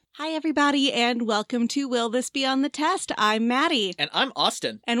Hi, everybody, and welcome to Will This Be on the Test? I'm Maddie. And I'm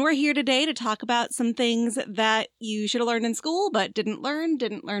Austin. And we're here today to talk about some things that you should have learned in school, but didn't learn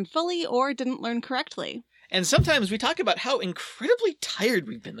fully, or didn't learn correctly. And sometimes we talk about how incredibly tired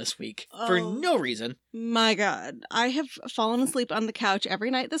we've been this week for no reason. My God. I have fallen asleep on the couch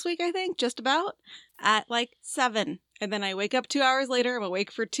every night this week, I think, just about, at like 7. And then I wake up 2 hours later, I'm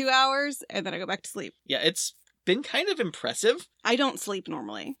awake for 2 hours, and then I go back to sleep. Yeah, it's been kind of impressive. I don't sleep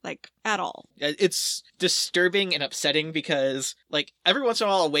normally, like, at all. It's disturbing and upsetting because, like, every once in a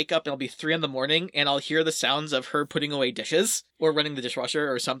while I'll wake up and it'll be 3 in the morning and I'll hear the sounds of her putting away dishes or running the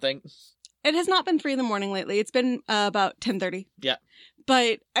dishwasher or something. It has not been 3 in the morning lately. It's been about 10:30. Yeah.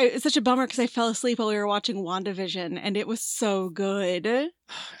 But it's such a bummer because I fell asleep while we were watching WandaVision, and it was so good.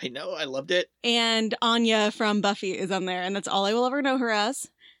 I know, I loved it. And Anya from Buffy is on there, and that's all I will ever know her as.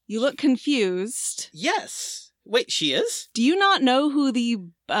 You look confused. Yes. Wait, she is? Do you not know who the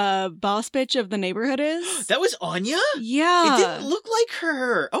boss bitch of the neighborhood is? That was Anya? Yeah. It didn't look like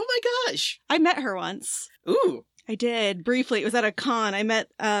her. Oh my gosh. I met her once. Ooh. I did, briefly. It was at a con. I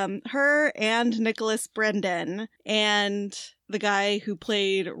met her and Nicholas Brendan and the guy who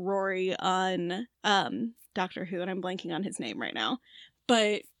played Rory on Doctor Who, and I'm blanking on his name right now.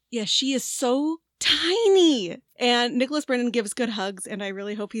 But yeah, she is so tiny. And Nicholas Brendan gives good hugs, and I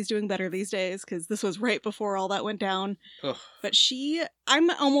really hope he's doing better these days, because this was right before all that went down. Ugh. But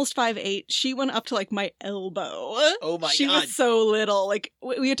I'm almost 5'8". She went up to, like, my elbow. Oh my God. She was so little. Like,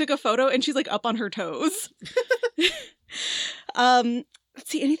 we took a photo, and she's, like, up on her toes. Let's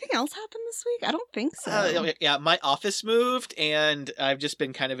see, anything else happened this week? I don't think so. Yeah, my office moved, and I've just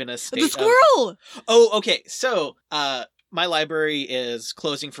been kind of in a state The squirrel! Oh, okay, so, my library is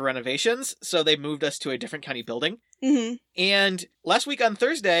closing for renovations, so they moved us to a different county building. Mm-hmm. And last week on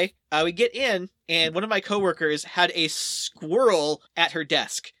Thursday, we get in, and one of my coworkers had a squirrel at her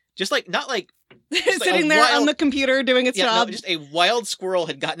desk. Just like, not like... Sitting there on the computer doing its job. No, just a wild squirrel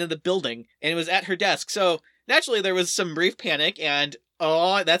had gotten in the building, and it was at her desk. So, naturally, there was some brief panic, and,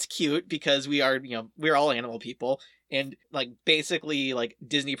 oh, that's cute, because we're all animal people. And, like, basically, like,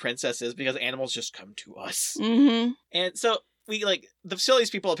 Disney princesses, because animals just come to us. Mm-hmm. And so, the facilities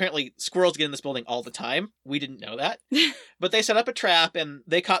people, apparently, squirrels get in this building all the time. We didn't know that. But they set up a trap, and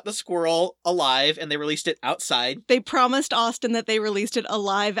they caught the squirrel alive, and they released it outside. They promised Austin that they released it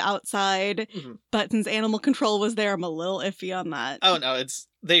alive outside, but since animal control was there, I'm a little iffy on that. Oh, no,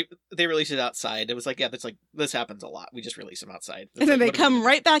 they released it outside. It was like, yeah, that's like, this happens a lot. We just release them outside. And then they come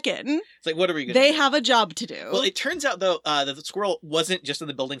right back in. It's like, what are we going to do? They have a job to do. Well, it turns out, though, that the squirrel wasn't just in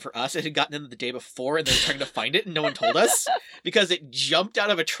the building for us. It had gotten in the day before, and they were trying to find it, and no one told us, because it jumped out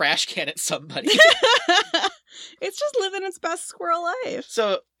of a trash can at somebody. It's just living its best squirrel life.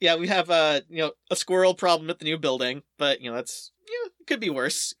 So, yeah, we have, a squirrel problem at the new building, but, that's... it could be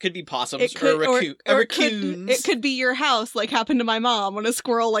worse. Could be possums or raccoons. It could be your house, like happened to my mom when a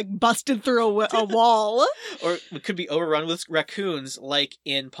squirrel like busted through a wall. Or it could be overrun with raccoons, like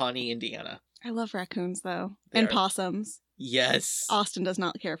in Pawnee, Indiana. I love raccoons though, and possums. Yes, Austin does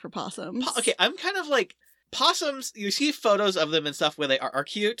not care for possums. Okay, I'm kind of like possums. You see photos of them and stuff where they are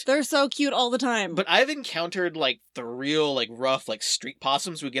cute. They're so cute all the time. But I've encountered like the real like rough like street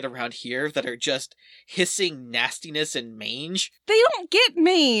possums we get around here that are just hissing nastiness and mange. They don't get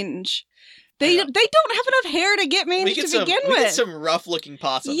mange. They don't have enough hair to get mange to begin with. We get some rough looking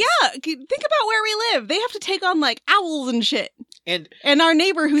possums. Yeah, think about where we live. They have to take on like owls and shit. And our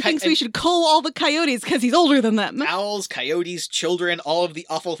neighbor who thinks we should cull all the coyotes because he's older than them. Owls, coyotes, children, all of the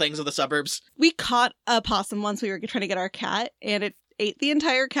awful things of the suburbs. We caught a possum once we were trying to get our cat, and it ate the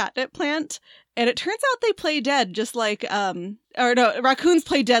entire catnip plant. And it turns out they play dead just like, raccoons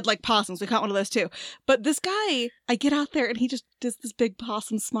play dead like possums. We caught one of those too. But this guy, I get out there and he just does this big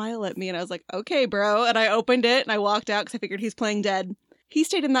possum smile at me. And I was like, okay, bro. And I opened it and I walked out because I figured he's playing dead. He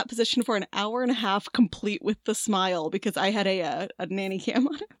stayed in that position for an hour and a half, complete with the smile, because I had a nanny cam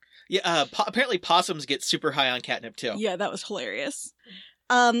on it. Yeah, apparently possums get super high on catnip too. Yeah, that was hilarious.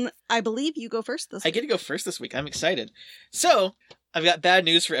 I believe you go first this week. I get to go first this week. I'm excited. So, I've got bad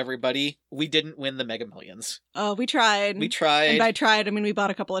news for everybody. We didn't win the Mega Millions. Oh, we tried. And by tried, I mean we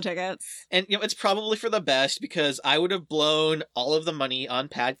bought a couple of tickets. And, it's probably for the best, because I would have blown all of the money on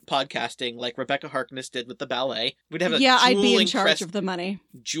podcasting like Rebecca Harkness did with the ballet. We'd have I'd be in charge of the money.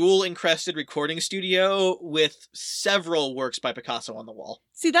 Jewel-encrusted recording studio with several works by Picasso on the wall.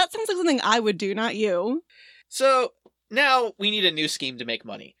 See, that sounds like something I would do, not you. So, now we need a new scheme to make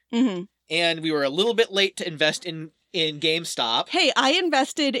money. Mm-hmm. And we were a little bit late to invest in GameStop. Hey, I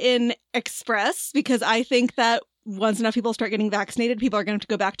invested in Express because I think that once enough people start getting vaccinated, people are going to have to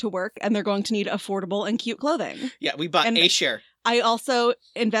go back to work and they're going to need affordable and cute clothing. Yeah, we bought A-Share. I also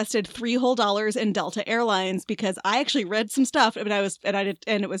invested $3 whole in Delta Airlines because I actually read some stuff and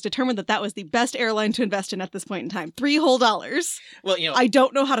it was determined that was the best airline to invest in at this point in time. $3 whole. Well, I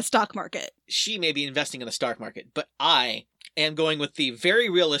don't know how to stock market. She may be investing in the stock market, but I am going with the very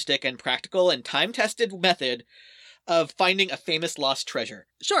realistic and practical and time-tested method of finding a famous lost treasure.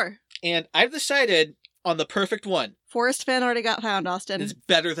 Sure. And I've decided on the perfect one. Forrest Fenn already got found, Austin. It's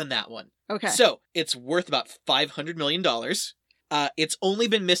better than that one. Okay. So, it's worth about $500 million. It's only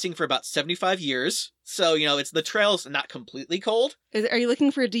been missing for about 75 years. So, the trail's not completely cold. Are you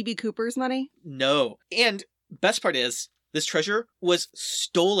looking for DB Cooper's money? No. And best part is, this treasure was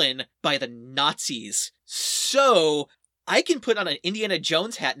stolen by the Nazis. So, I can put on an Indiana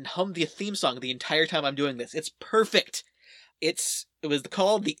Jones hat and hum the theme song the entire time I'm doing this. It's perfect. It was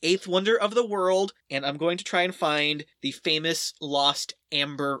called The Eighth Wonder of the World, and I'm going to try and find the famous lost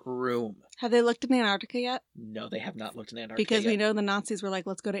Amber Room. Have they looked in Antarctica yet? No, they have not looked in Antarctica Because yet. we know the Nazis were like,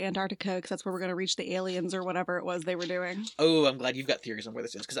 let's go to Antarctica because that's where we're going to reach the aliens or whatever it was they were doing. Oh, I'm glad you've got theories on where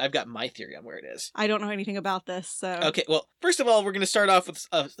this is, because I've got my theory on where it is. I don't know anything about this, so... Okay, well, first of all, we're going to start off with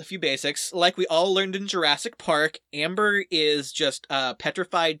a few basics. Like we all learned in Jurassic Park, amber is just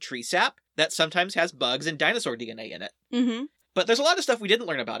petrified tree sap that sometimes has bugs and dinosaur DNA in it. Mm-hmm. But there's a lot of stuff we didn't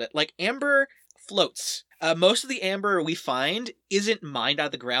learn about it. Like, amber floats. Most of the amber we find isn't mined out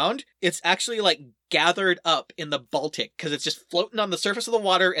of the ground. It's actually, gathered up in the Baltic, because it's just floating on the surface of the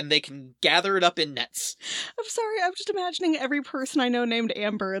water, and they can gather it up in nets. I'm sorry, I'm just imagining every person I know named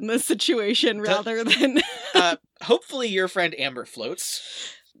Amber in this situation, rather than... Hopefully your friend Amber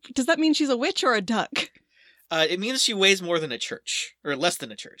floats. Does that mean she's a witch or a duck? It means she weighs more than a church. Or less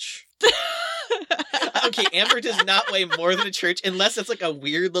than a church. Okay, amber does not weigh more than a church unless it's a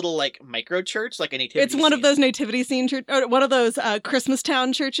weird little micro church, like a nativity It's one scene. of those nativity scene church, or one of those Christmas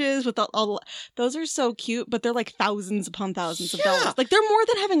Town churches with all those are so cute, but they're thousands upon thousands of dollars. They're more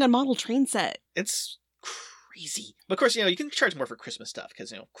than having a model train set. It's crazy. But of course, you can charge more for Christmas stuff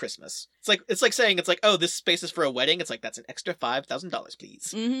because Christmas. It's like saying oh, this space is for a wedding. It's that's an extra $5,000,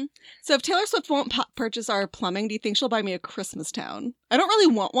 please. Mm-hmm. So if Taylor Swift won't purchase our plumbing, do you think she'll buy me a Christmas Town? I don't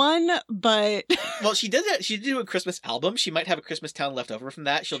really want one, but well, she did that. She did do a Christmas album. She might have a Christmas Town left over from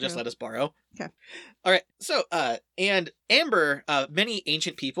that. She'll True. just let us borrow. Okay. All right. So, and amber, many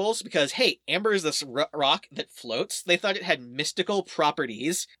ancient peoples, because hey, amber is this rock that floats. They thought it had mystical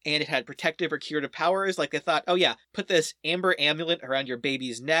properties and it had protective or curative powers. They thought, oh yeah, put this amber amulet around your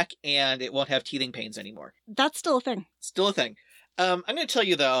baby's neck and it won't have teething pains anymore. That's still a thing. Still a thing. I'm going to tell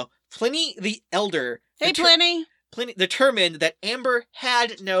you though, Pliny the Elder. Hey, Pliny determined that amber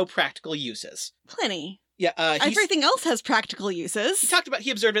had no practical uses. Pliny. Yeah, everything else has practical uses.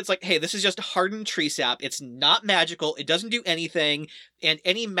 He observed it's hey, this is just hardened tree sap. It's not magical. It doesn't do anything. And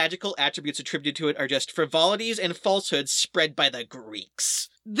any magical attributes attributed to it are just frivolities and falsehoods spread by the Greeks.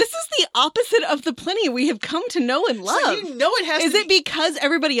 This is the opposite of the Pliny we have come to know and love. So it has Is it because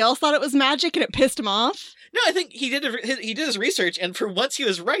everybody else thought it was magic and it pissed him off? No, I think he did his research, and for once he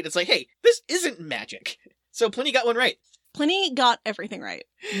was right. It's hey, this isn't magic. So Pliny got one right. Pliny got everything right.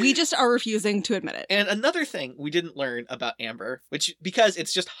 We just are refusing to admit it. And another thing we didn't learn about amber, which, because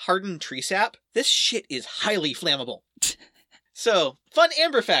it's just hardened tree sap, this shit is highly flammable. So, fun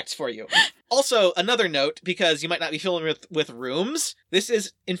amber facts for you. Also, another note, because you might not be familiar with rooms, this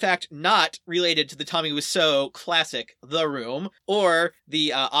is, in fact, not related to the Tommy Wiseau classic, The Room, or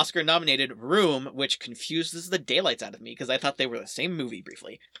the Oscar-nominated Room, which confuses the daylights out of me, because I thought they were the same movie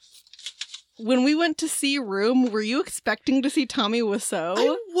briefly. When we went to see Room, were you expecting to see Tommy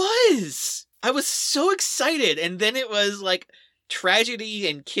Wiseau? I was so excited, and then it was tragedy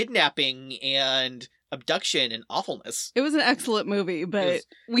and kidnapping and abduction and awfulness. It was an excellent movie, but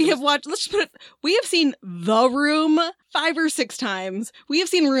we have seen The Room 5 or 6 times. We have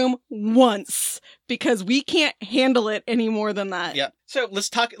seen Room once because we can't handle it any more than that. Yeah. So let's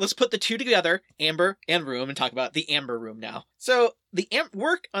put the two together, Amber and Room, and talk about the Amber Room now. So the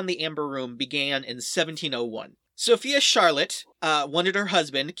work on the Amber Room began in 1701. Sophia Charlotte wanted her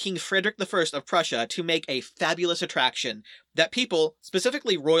husband, King Frederick I of Prussia, to make a fabulous attraction that people,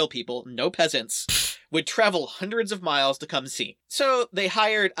 specifically royal people, no peasants, would travel hundreds of miles to come see. So they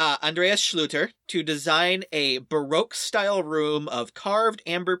hired Andreas Schluter to design a Baroque-style room of carved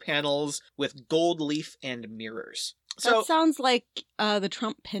amber panels with gold leaf and mirrors. So that sounds like the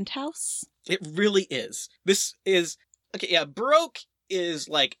Trump penthouse. It really is. This is... Okay, yeah, Baroque is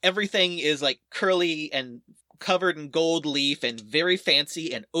everything is curly and covered in gold leaf and very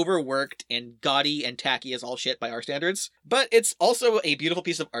fancy and overworked and gaudy and tacky as all shit by our standards. But it's also a beautiful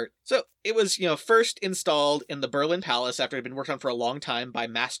piece of art. So it was, first installed in the Berlin Palace after it had been worked on for a long time by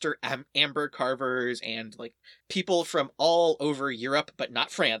master amber carvers and like people from all over Europe, but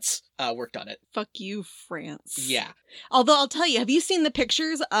not France, worked on it. Fuck you, France. Yeah. Although I'll tell you, have you seen the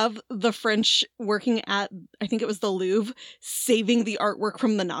pictures of the French working at, I think it was the Louvre, saving the artwork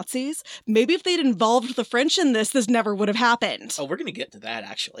from the Nazis? Maybe if they'd involved the French in this never would have happened. Oh, we're going to get to that,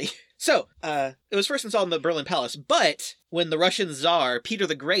 actually. So, it was first installed in the Berlin Palace, but when the Russian Tsar, Peter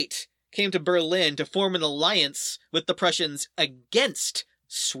the Great, came to Berlin to form an alliance with the Prussians against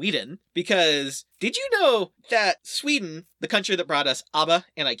Sweden, because did you know that Sweden, the country that brought us ABBA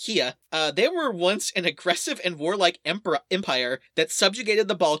and IKEA, they were once an aggressive and warlike empire that subjugated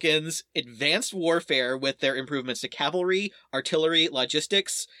the Balkans, advanced warfare with their improvements to cavalry, artillery,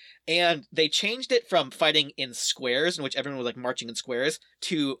 logistics, and they changed it from fighting in squares, in which everyone was like marching in squares,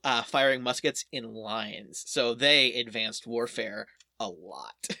 to firing muskets in lines. So they advanced warfare a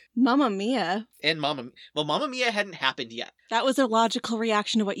lot. Mamma Mia. And Mamma Mia hadn't happened yet. That was a logical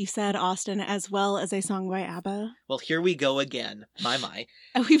reaction to what you said, Austin, as well as a song by ABBA. Well, here we go again. My.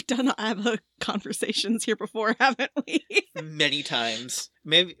 And we've done ABBA conversations here before, haven't we? Many times.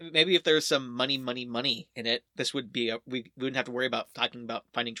 Maybe if there was some money in it, this would be we wouldn't have to worry about talking about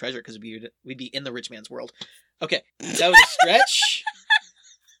finding treasure because we'd be in the rich man's world. Okay, that was a stretch.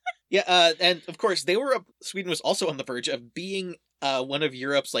 Yeah, and of course Sweden was also on the verge of being one of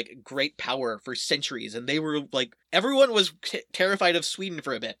Europe's like great power for centuries, and they were like everyone was terrified of Sweden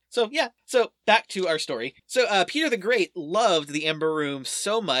for a bit. So yeah, so back to our story. So Peter the Great loved the Amber Room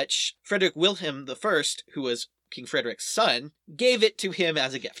so much, Frederick Wilhelm I, who was King Frederick's son, gave it to him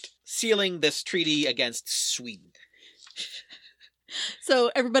as a gift, sealing this treaty against Sweden.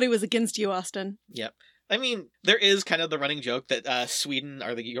 So everybody was against you, Austin. Yep. I mean, there is kind of the running joke that Sweden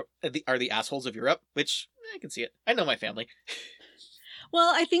are the assholes of Europe, which I can see it. I know my family.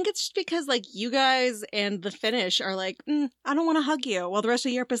 Well, I think it's just because, like, you guys and the Finnish are like, I don't want to hug you, while the rest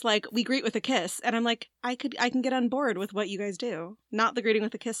of Europe is like, we greet with a kiss. And I'm like, I can get on board with what you guys do, not the greeting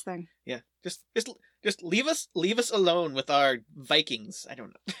with a kiss thing. Yeah, just leave us alone with our Vikings. I don't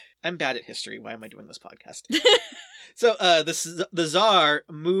know. I'm bad at history. Why am I doing this podcast? So the Tsar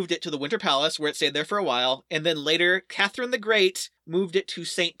moved it to the Winter Palace, where it stayed there for a while, and then later Catherine the Great moved it to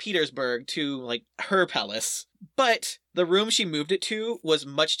St. Petersburg, to like her palace. But the room she moved it to was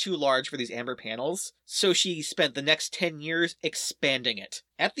much too large for these amber panels, so she spent the next 10 years expanding it.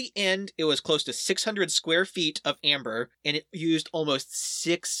 At the end, it was close to 600 square feet of amber, and it used almost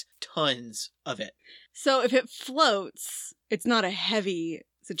 6 tons of it. So if it floats, it's not a heavy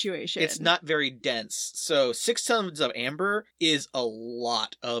situation. It's not very dense. So 6 tons of amber is a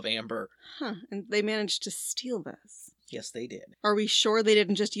lot of amber. Huh. And they managed to steal this. Yes, they did. Are we sure they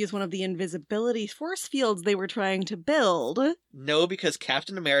didn't just use one of the invisibility force fields they were trying to build? No, because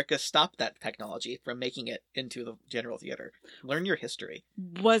Captain America stopped that technology from making it into the General Theater. Learn your history.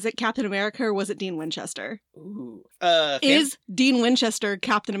 Was it Captain America or was it Dean Winchester? Ooh. Is Dean Winchester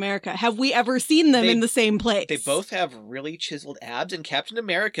Captain America? Have we ever seen them in the same place? They both have really chiseled abs, and Captain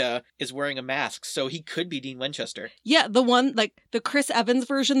America is wearing a mask, so he could be Dean Winchester. Yeah, the one, like, the Chris Evans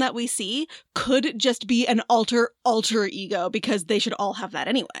version that we see could just be an alter ego, because they should all have that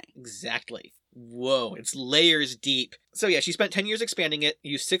anyway. Exactly. Whoa, it's layers deep. So yeah, she spent 10 years expanding it,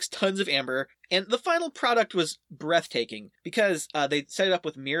 used 6 tons of amber, and the final product was breathtaking because they set it up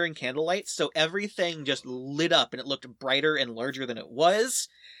with mirror and candlelight, so everything just lit up and it looked brighter and larger than it was.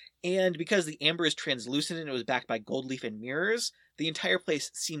 And because the amber is translucent and it was backed by gold leaf and mirrors, the entire place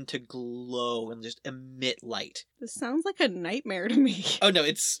seemed to glow and just emit light. This sounds like a nightmare to me. Oh no,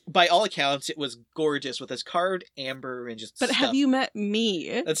 it's, by all accounts, it was gorgeous with this carved amber and just But stuff. Have you met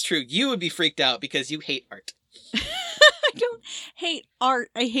me? That's true. You would be freaked out because you hate art. I don't hate art.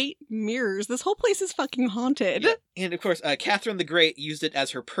 I hate mirrors. This whole place is fucking haunted. Yeah. And of course, Catherine the Great used it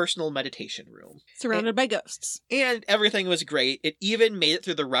as her personal meditation room. Surrounded by ghosts. And everything was great. It even made it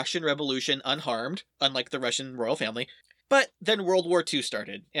through the Russian Revolution unharmed, unlike the Russian royal family. But then World War II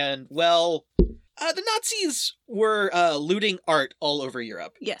started, and, well, the Nazis were looting art all over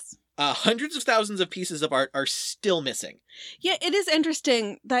Europe. Yes. Hundreds of thousands of pieces of art are still missing. Yeah, it is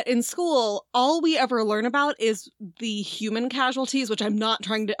interesting that in school, all we ever learn about is the human casualties, which I'm not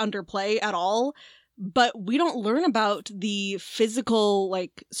trying to underplay at all. But we don't learn about the physical,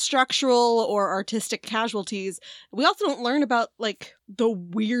 like, structural or artistic casualties. We also don't learn about, like, the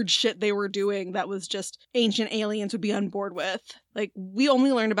weird shit they were doing that was just ancient aliens would be on board with. Like, we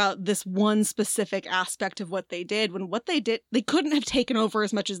only learned about this one specific aspect of what they did, when what they did, they couldn't have taken over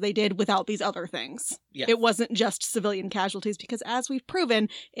as much as they did without these other things. Yeah. It wasn't just civilian casualties, because as we've proven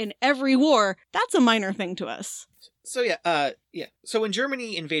in every war, that's a minor thing to us. So So when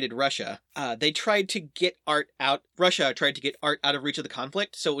Germany invaded Russia, they tried to get art out. Russia tried to get art out of reach of the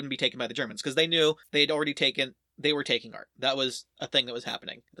conflict, so it wouldn't be taken by the Germans, because they knew they were taking art. That was a thing that was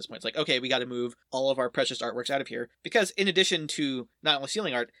happening at this point. It's like, okay, we got to move all of our precious artworks out of here, because in addition to not only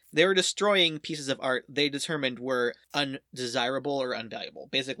stealing art, they were destroying pieces of art they determined were undesirable or unvaluable,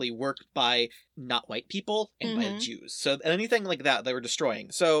 basically worked by not white people and by Jews. So anything like that they were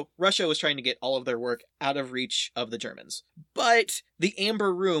destroying. So Russia was trying to get all of their work out of reach of the Germans. But the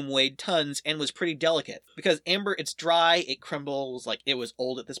amber room weighed tons and was pretty delicate, because amber, it's dry, it crumbles, like it was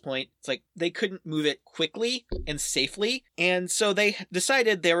old at this point. It's like they couldn't move it quickly and safely, and so they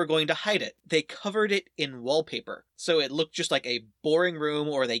decided they were going to hide it. They covered it in wallpaper, so it looked just like a boring room,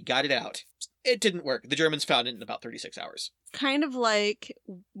 or they got it out. It didn't work. The Germans found it in about 36 hours. Kind of like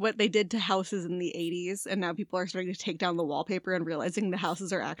what they did to houses in the 80s, and now people are starting to take down the wallpaper and realizing the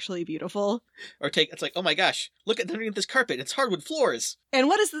houses are actually beautiful. It's like, oh my gosh, look at underneath this carpet, it's hardwood floors. And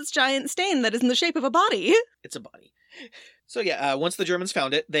what is this giant stain that is in the shape of a body? It's a body. So once the Germans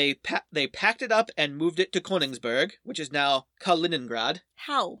found it, they packed it up and moved it to Königsberg, which is now Kaliningrad.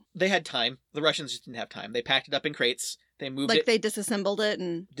 How? They had time. The Russians just didn't have time. They packed it up in crates. They moved it. They disassembled it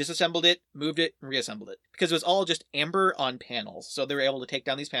and... Disassembled it, moved it, and reassembled it. Because it was all just amber on panels. So they were able to take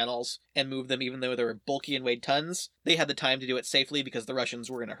down these panels and move them even though they were bulky and weighed tons. They had the time to do it safely because the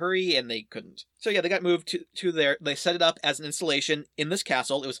Russians were in a hurry and they couldn't. So they got moved to there. They set it up as an installation in this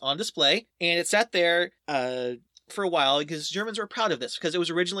castle. It was on display. And it sat there for a while because Germans were proud of this because it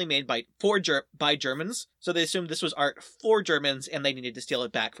was originally made by Germans. So they assumed this was art for Germans and they needed to steal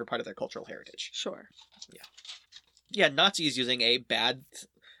it back for part of their cultural heritage. Sure. Yeah, Nazis using a bad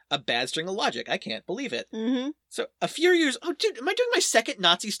string of logic. I can't believe it. Mm-hmm. So a few years... Oh, dude, am I doing my second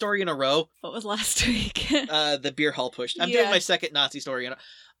Nazi story in a row? What was last week? The beer hall push. I'm doing my second Nazi story in a...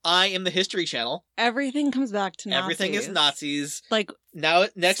 I am the History Channel. Everything comes back to Nazis. Everything is Nazis. Like, now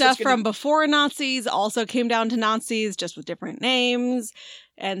next stuff from before Nazis also came down to Nazis, just with different names.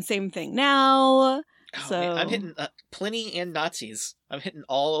 And same thing now. Oh, so man, I'm hitting Pliny and Nazis. I'm hitting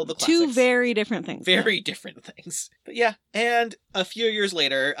all of the classics. Two very different things. Very different things. But yeah, and a few years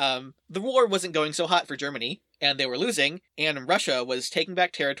later, the war wasn't going so hot for Germany, and they were losing, and Russia was taking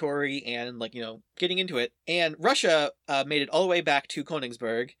back territory and, getting into it. And Russia made it all the way back to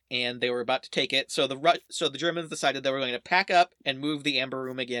Königsberg, and they were about to take it, so the Germans decided they were going to pack up and move the Amber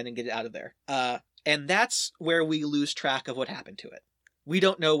Room again and get it out of there. And that's where we lose track of what happened to it. We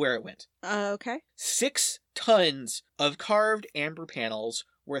don't know where it went. Okay. 6 tons of carved amber panels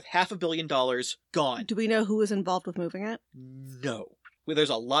worth $500 million gone. Do we know who was involved with moving it? No. There's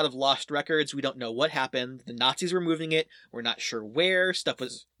a lot of lost records. We don't know what happened. The Nazis were moving it. We're not sure where.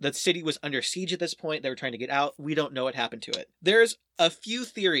 The city was under siege at this point. They were trying to get out. We don't know what happened to it. There's a few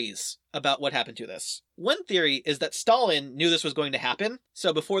theories about what happened to this. One theory is that Stalin knew this was going to happen.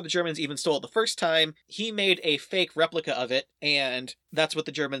 So before the Germans even stole it the first time, he made a fake replica of it. And that's what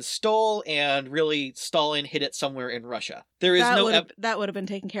the Germans stole. And really, Stalin hid it somewhere in Russia. There is that would have been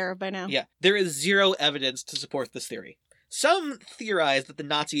taken care of by now. Yeah. There is zero evidence to support this theory. Some theorize that the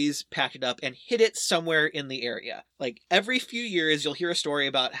Nazis packed it up and hid it somewhere in the area. Like, every few years, you'll hear a story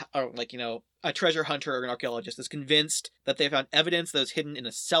about, a treasure hunter or an archaeologist is convinced that they found evidence that was hidden in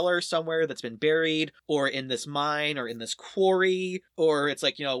a cellar somewhere that's been buried, or in this mine, or in this quarry, or it's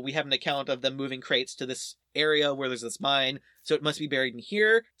we have an account of them moving crates to this area where there's this mine, so it must be buried in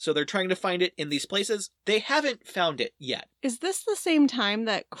here. So they're trying to find it in these places. They haven't found it yet. Is this the same time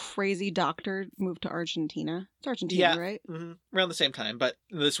that crazy doctor moved to Argentina? It's Argentina, right? Mm-hmm. Around the same time, but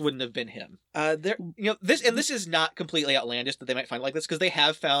this wouldn't have been him. This is not completely outlandish that they might find like this, because they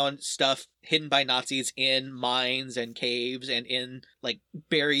have found stuff hidden by Nazis in mines and caves and in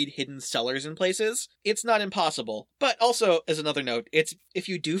buried hidden cellars and places. It's not impossible. But also, as another note, if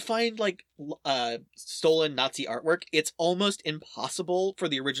you do find stolen Nazi artwork, it's almost impossible for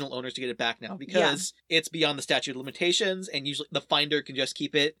the original owners to get it back now, because it's beyond the statute of limitations, and usually the finder can just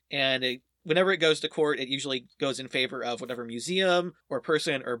keep it, and whenever it goes to court, it usually goes in favor of whatever museum or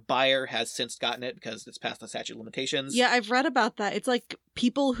person or buyer has since gotten it, because it's past the statute of limitations. Yeah, I've read about that. It's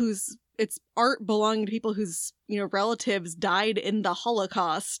it's art belonging to people whose, relatives died in the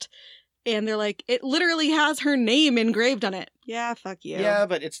Holocaust. And they're like, it literally has her name engraved on it. Yeah, fuck you. Yeah,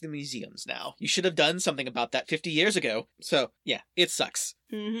 but it's the museums now. You should have done something about that 50 years ago. So, yeah, it sucks.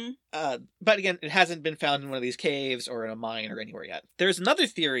 Mm-hmm. But again, it hasn't been found in one of these caves or in a mine or anywhere yet. There's another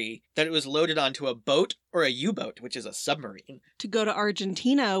theory that it was loaded onto a boat or a U-boat, which is a submarine. To go to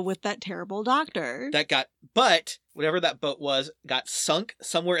Argentina with that terrible doctor. But whatever that boat was got sunk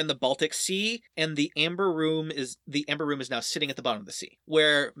somewhere in the Baltic Sea, and the Amber Room is now sitting at the bottom of the sea,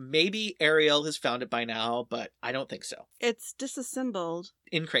 where maybe Ariel has found it by now, but I don't think so. It's disassembled.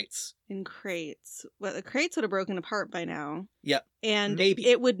 In crates. In crates. Well, the crates would have broken apart by now. Yep. And maybe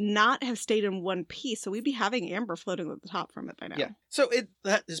it would not have stayed in one piece, so we'd be having amber floating at the top from it by now. Yeah. So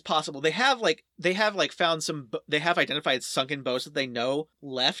that is possible. They have identified sunken boats that they know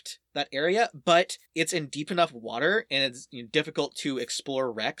left that area, but it's in deep enough water and it's difficult to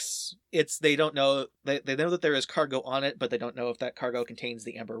explore wrecks. They don't know they know that there is cargo on it, but they don't know if that cargo contains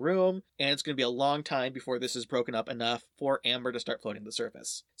the Amber Room, and it's going to be a long time before this is broken up enough for amber to start floating to the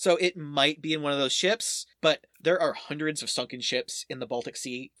surface. So it might be in one of those ships, but there are hundreds of sunken ships in the Baltic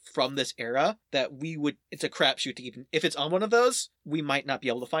Sea from this era that it's a crapshoot to even, if it's on one of those, we might not be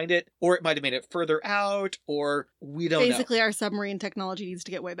able to find it, or it might have made it further out, or we don't know. Basically, our submarine technology needs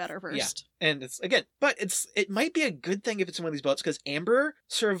to get way better first. Yeah. And it might be a good thing if it's in one of these boats, because amber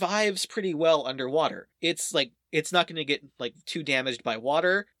survives pretty well underwater. It's not going to get too damaged by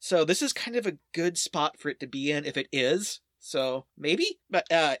water. So this is kind of a good spot for it to be in if it is. So maybe, but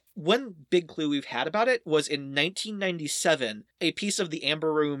one big clue we've had about it was in 1997, a piece of the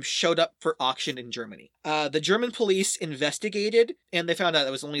Amber Room showed up for auction in Germany. The German police investigated, and they found out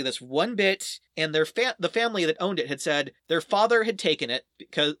it was only this one bit, and the family that owned it had said their father had taken it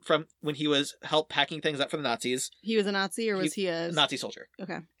because from when he was packing things up for the Nazis. He was a Nazi, or was he a Nazi soldier?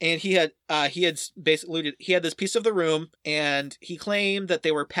 Okay. And he had basically looted. He had this piece of the room, and he claimed that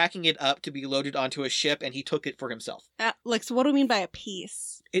they were packing it up to be loaded onto a ship, and he took it for himself. So what do we mean by a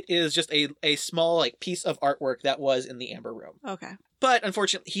piece? It is just a small piece of artwork that was in the Amber Room. Okay. But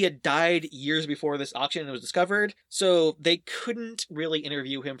unfortunately, he had died years before this auction was discovered, so they couldn't really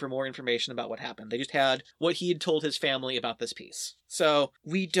interview him for more information about what happened. They just had what he had told his family about this piece. So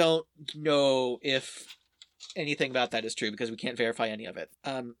we don't know if anything about that is true because we can't verify any of it.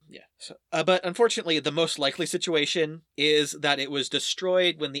 But unfortunately, the most likely situation is that it was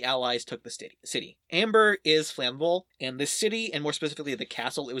destroyed when the Allies took the city. Amber is flammable, and the city, and more specifically the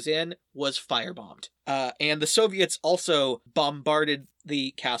castle it was in, was firebombed. And the Soviets also bombarded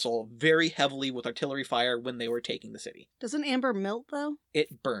the castle very heavily with artillery fire when they were taking the city. Doesn't amber melt, though?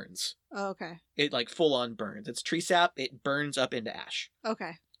 It burns. Oh, okay. It full on burns. It's tree sap. It burns up into ash.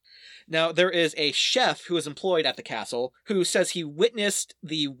 Okay. Now, there is a chef who is employed at the castle who says he witnessed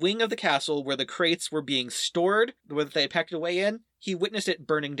the wing of the castle where the crates were being stored, where they had packed it away in. He witnessed it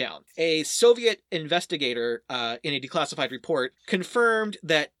burning down. A Soviet investigator, in a declassified report, confirmed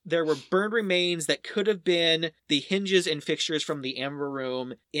that there were burned remains that could have been the hinges and fixtures from the Amber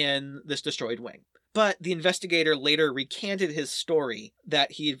Room in this destroyed wing. But the investigator later recanted his story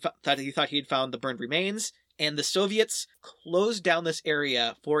that he thought he had found the burned remains, and the Soviets closed down this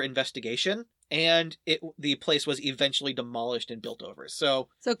area for investigation, and the place was eventually demolished and built over. So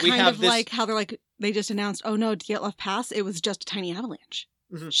kind of like how they just announced, oh no, Dyatlov Pass, it was just a tiny avalanche.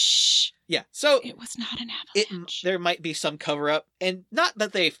 Mm-hmm. Shh. Yeah, so it was not an avalanche. There might be some cover-up, and not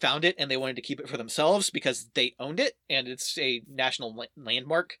that they found it and they wanted to keep it for themselves because they owned it, and it's a national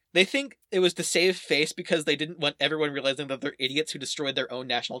landmark. They think it was to save face because they didn't want everyone realizing that they're idiots who destroyed their own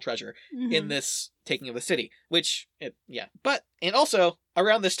national treasure in this taking of the city, and also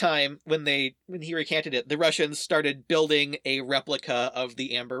around this time when he recanted it, the Russians started building a replica of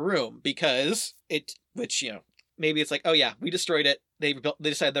the Amber Room because maybe it's like, oh yeah, we destroyed it. They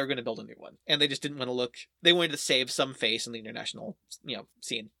decided they were going to build a new one, and they just didn't want to look. They wanted to save some face in the international,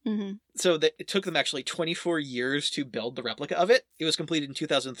 scene. Mm-hmm. So that it took them actually 24 years to build the replica of it. It was completed in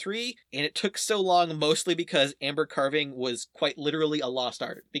 2003, and it took so long mostly because amber carving was quite literally a lost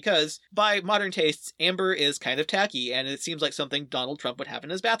art. Because by modern tastes, amber is kind of tacky, and it seems like something Donald Trump would have in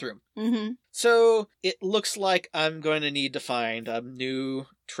his bathroom. Mm-hmm. So it looks like I'm going to need to find a new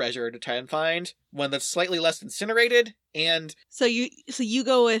treasure to try and find one that's slightly less incinerated. And so you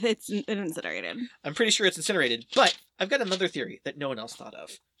go with it's incinerated. I'm pretty sure it's incinerated, but I've got another theory that no one else thought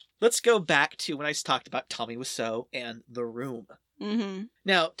of. Let's go back to when I talked about Tommy Wiseau and The Room. Mm-hmm.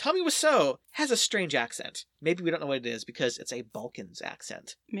 Now, Tommy Wiseau has a strange accent. Maybe we don't know what it is because it's a Balkans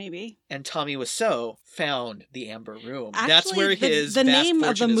accent. Maybe. And Tommy Wiseau found the Amber Room. Actually, that's where his the vast name of the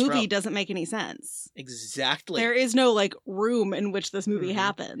fortune is movie from. doesn't make any sense. Exactly. There is no like room in which this movie Mhm.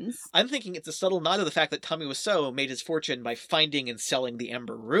 happens. I'm thinking it's a subtle nod to the fact that Tommy Wiseau made his fortune by finding and selling the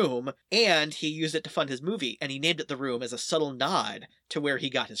Amber Room, and he used it to fund his movie, and he named it the Room as a subtle nod to where he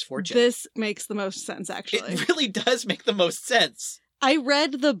got his fortune. This makes the most sense, actually. It really does make the most sense. I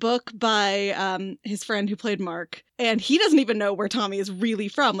read the book by his friend who played Mark, and he doesn't even know where Tommy is really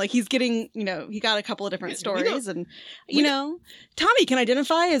from. Like, he's getting, he got a couple of different stories, and, Tommy can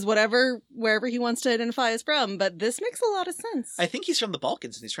identify as wherever he wants to identify as from, but this makes a lot of sense. I think he's from the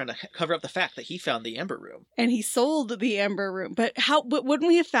Balkans, and he's trying to cover up the fact that he found the Amber Room. And he sold the Amber Room. But wouldn't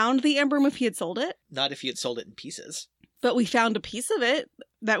we have found the Amber Room if he had sold it? Not if he had sold it in pieces. But we found a piece of it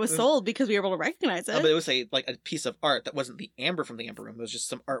that was sold because we were able to recognize it. But it was a piece of art that wasn't the amber from the Amber Room. It was just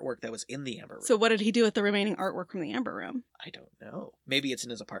some artwork that was in the Amber Room. So what did he do with the remaining artwork from the Amber Room? I don't know. Maybe it's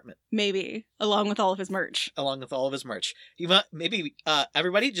in his apartment. Maybe. Along with all of his merch. Along with all of his merch. Maybe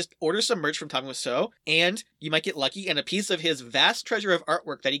everybody just order some merch from Tommy Wiseau, and you might get lucky, and a piece of his vast treasure of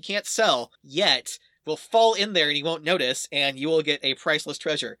artwork that he can't sell yet will fall in there and he won't notice, and you will get a priceless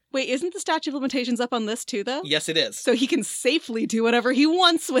treasure. Wait, isn't the statute of limitations up on this too, though? Yes, it is. So he can safely do whatever he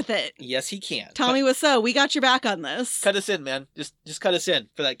wants with it. Yes, he can. Tommy Wiseau, we got your back on this. Cut us in, man. Just cut us in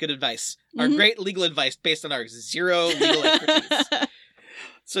for that good advice. Our great legal advice based on our zero legal expertise.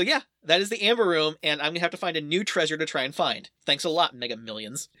 So yeah, that is the Amber Room, and I'm going to have to find a new treasure to try and find. Thanks a lot, Mega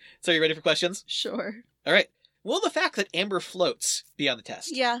Millions. So are you ready for questions? Sure. All right. Will the fact that amber floats be on the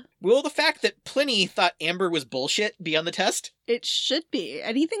test? Yeah. Will the fact that Pliny thought amber was bullshit be on the test? It should be.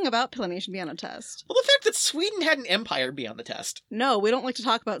 Anything about Pliny should be on a test. Will the fact that Sweden had an empire be on the test? No, we don't like to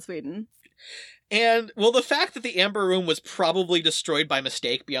talk about Sweden. And will the fact that the Amber Room was probably destroyed by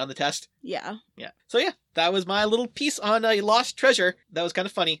mistake be on the test? Yeah. Yeah. So yeah, that was my little piece on a lost treasure. That was kind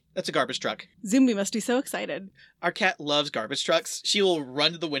of funny. That's a garbage truck. Zumbi must be so excited. Our cat loves garbage trucks. She will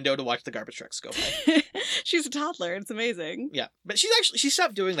run to the window to watch the garbage trucks go by. She's a toddler. It's amazing. Yeah. But she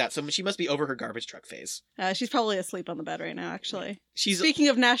stopped doing that, so she must be over her garbage truck phase. She's probably asleep on the bed right now, actually. She's Speaking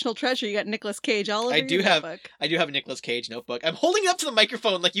of National Treasure, you got Nicolas Cage all over your notebook. I do have a Nicolas Cage notebook. I'm holding it up to the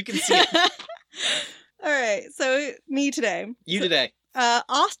microphone like you can see it. All right, so me today. Today.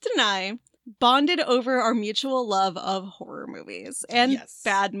 Austin and I bonded over our mutual love of horror movies and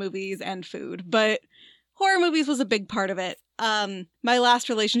bad movies and food, but horror movies was a big part of it. My last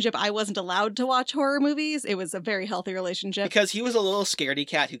relationship, I wasn't allowed to watch horror movies. It was a very healthy relationship. Because he was a little scaredy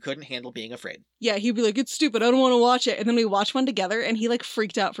cat who couldn't handle being afraid. Yeah, he'd be like, it's stupid, I don't want to watch it. And then we watched one together and he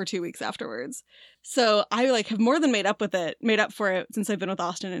freaked out for 2 weeks afterwards. So I have more than made up for it since I've been with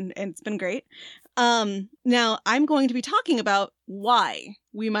Austin, and it's been great. Now I'm going to be talking about why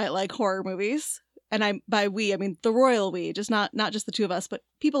we might like horror movies. And by we, I mean the royal we, just not just the two of us, but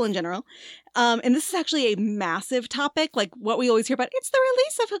people in general. And this is actually a massive topic, like what we always hear about. It's the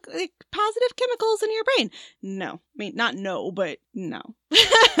release of positive chemicals in your brain. No, I mean, not no, but no.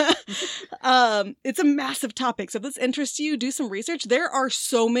 It's a massive topic. So if this interests you, do some research. There are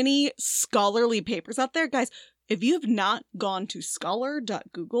so many scholarly papers out there. Guys, if you have not gone to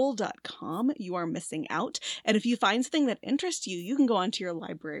scholar.google.com, you are missing out. And if you find something that interests you, you can go onto your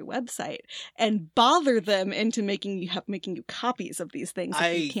library website and bother them into making you copies of these things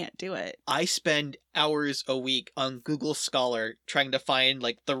if you can't do it. I spend hours a week on Google Scholar trying to find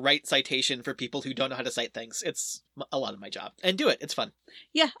the right citation for people who don't know how to cite things. It's a lot of my job. And do it. It's fun.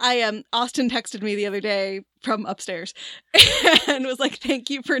 Yeah, Austin texted me the other day from upstairs and was like, thank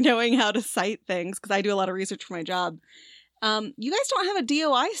you for knowing how to cite things, because I do a lot of research for my job. You guys don't have a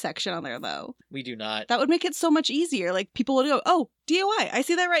DOI section on there, though. We do not. That would make it so much easier. People would go, oh, DOI, I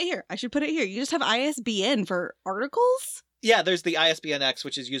see that right here. I should put it here. You just have ISBN for articles? Yeah, there's the ISBNX,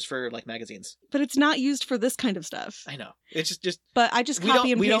 which is used for magazines. But it's not used for this kind of stuff. I know. It's just But I just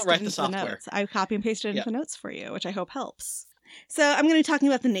copy and paste it into the software. notes. I copy and paste it into the notes for you, which I hope helps. So I'm going to be talking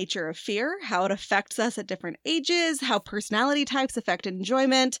about the nature of fear, how it affects us at different ages, how personality types affect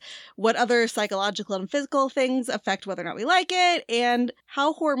enjoyment, what other psychological and physical things affect whether or not we like it, and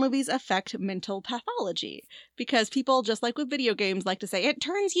how horror movies affect mental pathology. Because people, just like with video games, like to say, it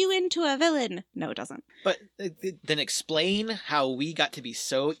turns you into a villain. No, it doesn't. But then explain how we got to be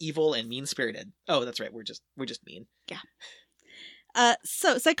so evil and mean-spirited. Oh, that's right. We're just mean. Yeah.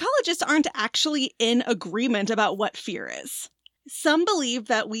 So psychologists aren't actually in agreement about what fear is. Some believe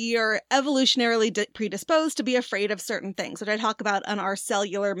that we are evolutionarily predisposed to be afraid of certain things, which I talk about on our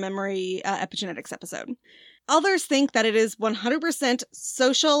cellular memory epigenetics episode. Others think that it is 100%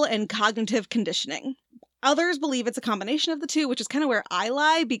 social and cognitive conditioning. Others believe it's a combination of the two, which is kind of where I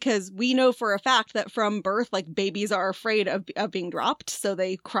lie, because we know for a fact that from birth, like, babies are afraid of being dropped, so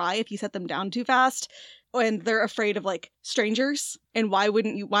they cry if you set them down too fast. And they're afraid of, like, strangers. And why would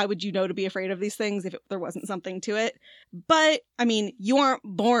you know to be afraid of these things if there wasn't something to it? But, I mean, you aren't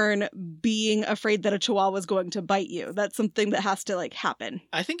born being afraid that a chihuahua is going to bite you. That's something that has to, like, happen.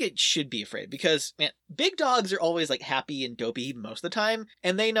 I think it should be afraid because, man, big dogs are always, like, happy and dopey most of the time,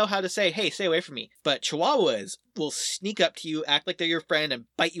 and they know how to say, hey, stay away from me. But chihuahuas will sneak up to you, act like they're your friend, and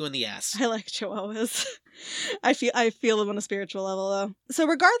bite you in the ass. I like chihuahuas. I feel them on a spiritual level, though. So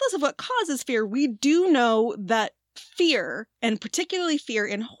regardless of what causes fear, we do know that fear, and particularly fear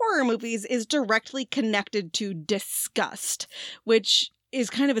in horror movies, is directly connected to disgust, which is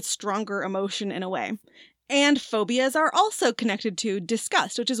kind of a stronger emotion in a way. And phobias are also connected to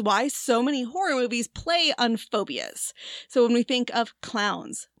disgust, which is why so many horror movies play on phobias. So when we think of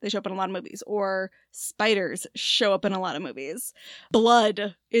clowns, they show up in a lot of movies, or spiders show up in a lot of movies.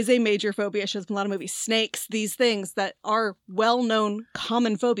 Blood is a major phobia, shows up in a lot of movies. Snakes, these things that are well-known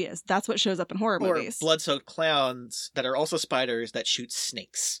common phobias. That's what shows up in horror movies. Or blood-soaked clowns that are also spiders that shoot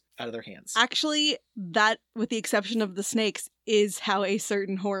snakes out of their hands. Actually, that, with the exception of the snakes, is how a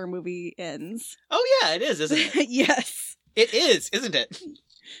certain horror movie ends. Oh yeah, it is, isn't it? Yes. It is, isn't it?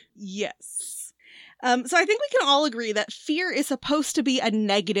 Yes. So I think we can all agree that fear is supposed to be a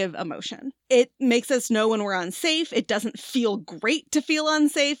negative emotion. It makes us know when we're unsafe. It doesn't feel great to feel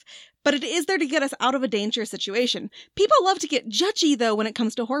unsafe, but it is there to get us out of a dangerous situation. People love to get judgy, though, when it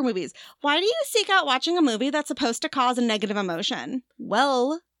comes to horror movies. Why do you seek out watching a movie that's supposed to cause a negative emotion?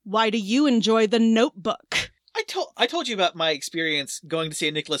 Well, why do you enjoy The Notebook? I told you about my experience going to see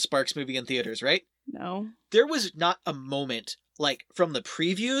a Nicholas Sparks movie in theaters, right? No. There was not a moment, like, from the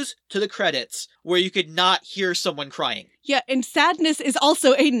previews to the credits, where you could not hear someone crying. Yeah, and sadness is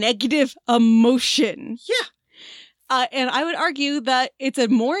also a negative emotion. Yeah. And I would argue that it's a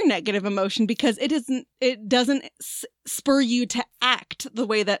more negative emotion because it doesn't spur you to act the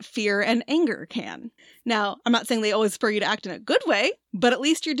way that fear and anger can. Now, I'm not saying they always spur you to act in a good way, but at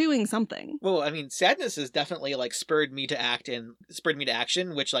least you're doing something. Well, I mean, sadness has definitely, like, spurred me to action,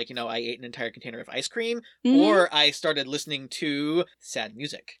 which, like, you know, I ate an entire container of ice cream, or I started listening to sad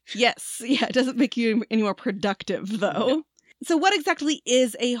music. Yes. Yeah, it doesn't make you any more productive, though. No. So what exactly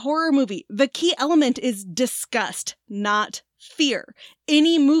is a horror movie? The key element is disgust, not fear.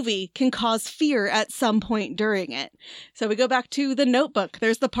 Any movie can cause fear at some point during it. So we go back to The Notebook.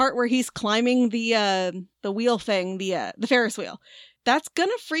 There's the part where he's climbing the wheel thing, the Ferris wheel. That's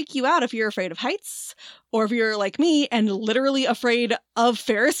gonna freak you out if you're afraid of heights, or if you're like me and literally afraid of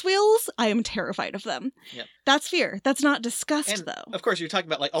Ferris wheels. I am terrified of them. Yep. That's fear. That's not disgust, though. Of course, you're talking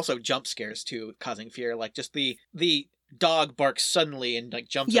about, like, also jump scares too, causing fear, like just the dog barks suddenly and, like,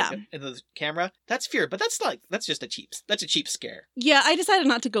 jumps into the camera. That's fear, but that's just a cheap scare. Yeah, I decided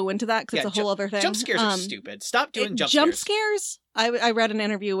not to go into that because it's a whole other thing. Jump scares are stupid. Stop doing jump scares. I read an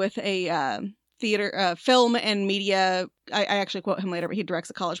interview with a theater, film and media. I actually quote him later, but he directs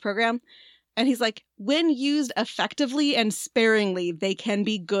a college program. And he's like, when used effectively and sparingly, they can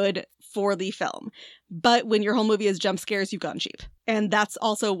be good for the film. But when your whole movie is jump scares, you've gone cheap. And that's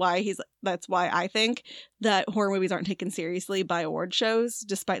also why that's why I think that horror movies aren't taken seriously by award shows,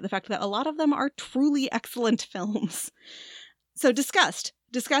 despite the fact that a lot of them are truly excellent films. So disgust.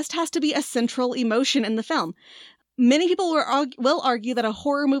 Disgust has to be a central emotion in the film. Many people will argue that a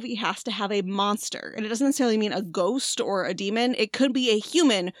horror movie has to have a monster, and it doesn't necessarily mean a ghost or a demon. It could be a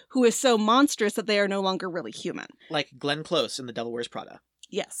human who is so monstrous that they are no longer really human. Like Glenn Close in The Devil Wears Prada.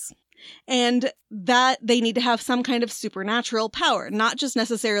 Yes. And that they need to have some kind of supernatural power, not just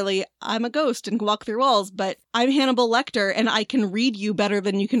necessarily, I'm a ghost and can walk through walls, but I'm Hannibal Lecter and I can read you better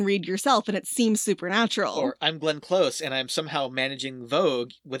than you can read yourself, and it seems supernatural. Or I'm Glenn Close and I'm somehow managing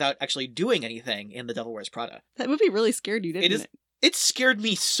Vogue without actually doing anything in The Devil Wears Prada. That movie really scared you, didn't it? It scared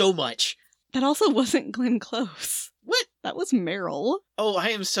me so much. That also wasn't Glenn Close. What? That was Meryl. Oh, I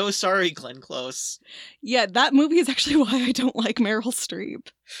am so sorry, Glenn Close. Yeah, that movie is actually why I don't like Meryl Streep.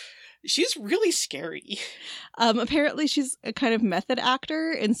 She's really scary. Apparently she's a kind of method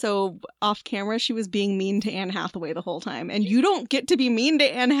actor, and so off camera she was being mean to Anne Hathaway the whole time. And you don't get to be mean to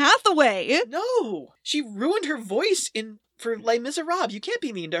Anne Hathaway! No! She ruined her voice for Les Miserables. You can't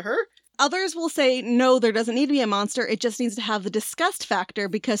be mean to her. Others will say, no, there doesn't need to be a monster. It just needs to have the disgust factor,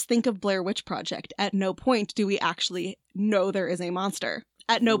 because think of Blair Witch Project. At no point do we actually know there is a monster.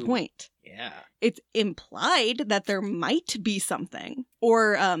 At no Ooh. point. Yeah. It's implied that there might be something.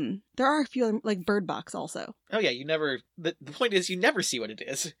 Or there are a few, like Bird Box also. Oh yeah, you never... The point is you never see what it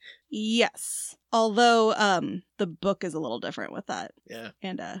is. Yes. Although the book is a little different with that. Yeah.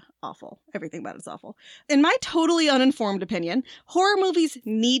 And awful. Everything about it's awful. In my totally uninformed opinion, horror movies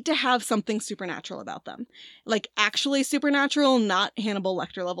need to have something supernatural about them. Like actually supernatural, not Hannibal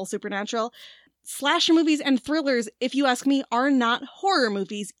Lecter level supernatural. Slasher movies and thrillers, if you ask me, are not horror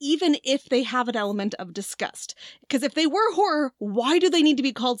movies, even if they have an element of disgust. Because if they were horror, why do they need to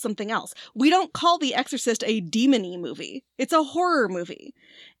be called something else? We don't call The Exorcist a demon-y movie. It's a horror movie.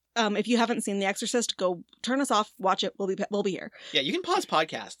 If you haven't seen The Exorcist, go turn us off, watch it. We'll be here. Yeah, you can pause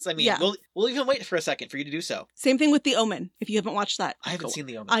podcasts. I mean, Yeah. we'll even wait for a second for you to do so. Same thing with The Omen, if you haven't watched that. I haven't seen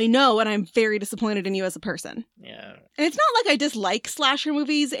The Omen. I know, and I'm very disappointed in you as a person. Yeah. And it's not like I dislike slasher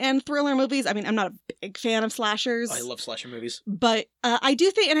movies and thriller movies. I mean, I'm not a big fan of slashers. Oh, I love slasher movies. But I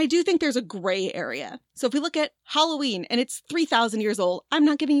do think there's a gray area. So if we look at Halloween and it's 3,000 years old, I'm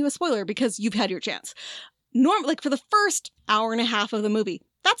not giving you a spoiler because you've had your chance. Like for the first hour and a half of the movie,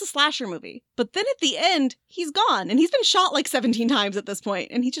 that's a slasher movie. But then at the end, he's gone. And he's been shot like 17 times at this point,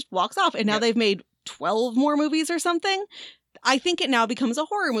 and he just walks off. And now they've made 12 more movies or something. I think it now becomes a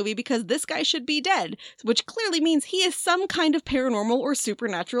horror movie because this guy should be dead, which clearly means he is some kind of paranormal or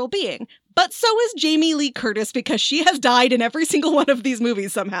supernatural being. But so is Jamie Lee Curtis because she has died in every single one of these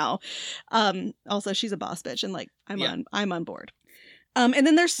movies somehow. Also, she's a boss bitch, and like I'm on board. And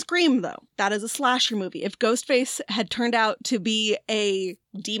then there's Scream, though. That is a slasher movie. If Ghostface had turned out to be a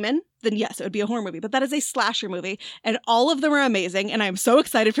demon, then yes, it would be a horror movie. But that is a slasher movie, and all of them are amazing, and I'm so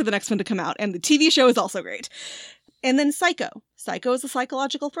excited for the next one to come out. And the TV show is also great. And then Psycho. Psycho is a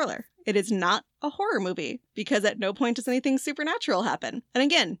psychological thriller. It is not a horror movie, because at no point does anything supernatural happen. And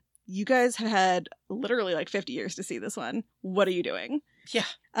again, you guys have had literally like 50 years to see this one. What are you doing? Yeah.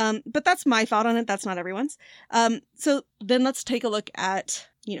 But that's my thought on it. That's not everyone's. So then let's take a look at,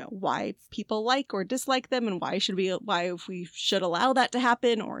 why people like or dislike them and why we should allow that to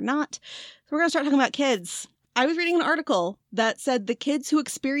happen or not. So we're going to start talking about kids. I was reading an article that said the kids who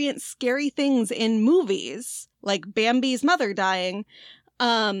experience scary things in movies, like Bambi's mother dying,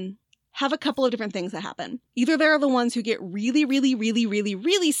 have a couple of different things that happen. Either they're the ones who get really, really, really, really,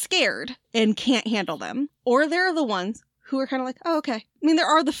 really scared and can't handle them, or they're the ones who are kind of like, oh, okay. I mean, there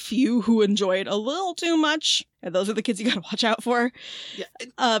are the few who enjoy it a little too much, and those are the kids you gotta watch out for. Yeah.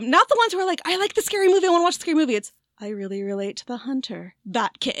 Not the ones who are like, I like the scary movie, I want to watch the scary movie. It's, I really relate to the hunter.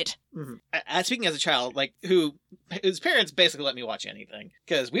 That kid. Mm-hmm. Speaking as a child, like whose parents basically let me watch anything,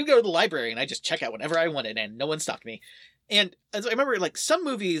 because we would go to the library and I just check out whatever I wanted, and no one stopped me. And as I remember, like, some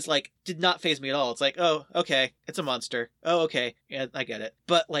movies, like, did not faze me at all. It's like, oh, okay, it's a monster. Oh, okay, yeah, I get it.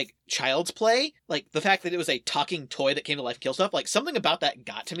 But, like, Child's Play, like, the fact that it was a talking toy that came to life, kill stuff, like, something about that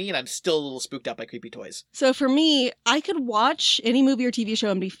got to me, and I'm still a little spooked out by creepy toys. So for me, I could watch any movie or TV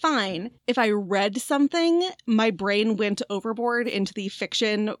show and be fine. If I read something, my brain went overboard into the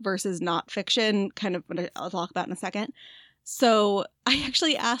fiction versus not fiction, kind of what I'll talk about in a second. So I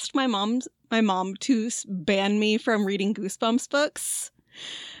actually asked my mom to ban me from reading Goosebumps books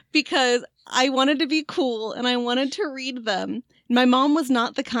because I wanted to be cool and I wanted to read them. My mom was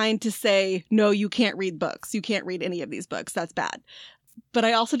not the kind to say, no, you can't read books. You can't read any of these books. That's bad. But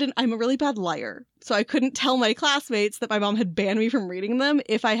I also I'm a really bad liar. So I couldn't tell my classmates that my mom had banned me from reading them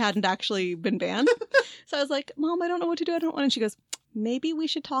if I hadn't actually been banned. So I was like, Mom, I don't know what to do. I don't want. And she goes, maybe we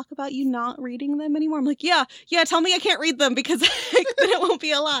should talk about you not reading them anymore. I'm like, yeah, tell me I can't read them because then it won't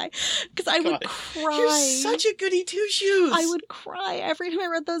be a lie. Because I would cry. You're such a goody two-shoes. I would cry every time I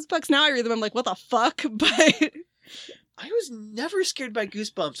read those books. Now I read them, I'm like, what the fuck? But I was never scared by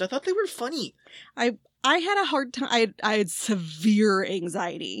Goosebumps. I thought they were funny. I had a hard time. I had severe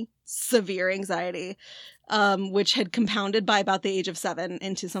anxiety, which had compounded by about the age of 7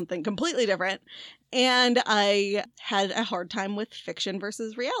 into something completely different. And I had a hard time with fiction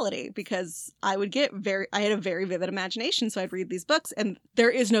versus reality because I had a very vivid imagination. So I'd read these books and there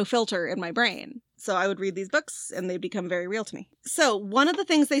is no filter in my brain. So I would read these books and they'd become very real to me. So one of the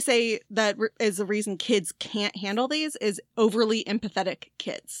things they say that is the reason kids can't handle these is overly empathetic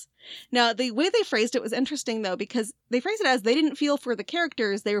kids. Now, the way they phrased it was interesting, though, because they phrased it as they didn't feel for the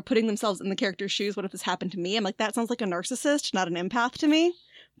characters. They were putting themselves in the character's shoes. What if this happened to me? I'm like, that sounds like a narcissist, not an empath to me.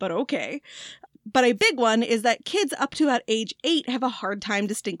 But okay. But a big one is that kids up to about age 8 have a hard time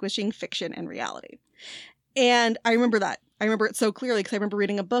distinguishing fiction and reality. And I remember that. I remember it so clearly because I remember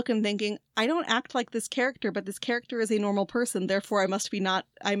reading a book and thinking, I don't act like this character, but this character is a normal person. Therefore, I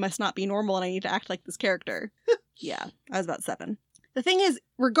must not be normal and I need to act like this character. Yeah, I was about 7. The thing is,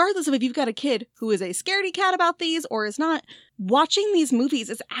 regardless of if you've got a kid who is a scaredy cat about these or is not, watching these movies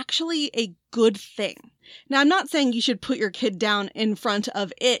is actually a good thing. Now, I'm not saying you should put your kid down in front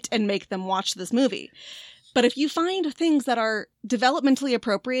of it and make them watch this movie. But if you find things that are developmentally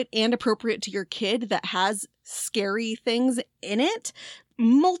appropriate and appropriate to your kid that has scary things in it,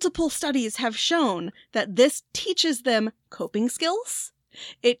 multiple studies have shown that this teaches them coping skills.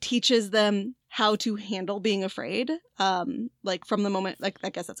 It teaches them how to handle being afraid, like from the moment, like I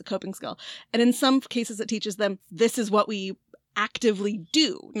guess that's a coping skill. And in some cases, it teaches them this is what we actively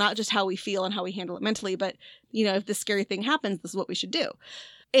do, not just how we feel and how we handle it mentally, but, you know, if this scary thing happens, this is what we should do.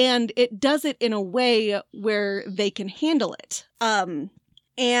 And it does it in a way where they can handle it. And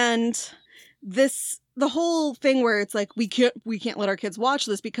the whole thing where it's like, we can't let our kids watch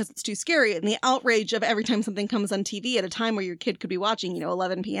this because it's too scary. And the outrage of every time something comes on TV at a time where your kid could be watching,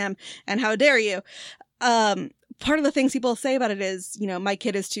 11 p.m. and how dare you? Part of the things people say about it is, my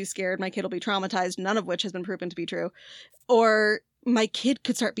kid is too scared. My kid will be traumatized, none of which has been proven to be true. Or my kid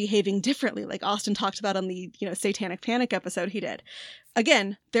could start behaving differently, like Austin talked about on the, Satanic Panic episode he did.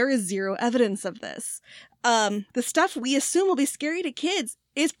 Again, there is zero evidence of this. The stuff we assume will be scary to kids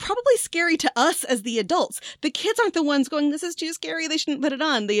is probably scary to us as the adults. The kids aren't the ones going, this is too scary, they shouldn't put it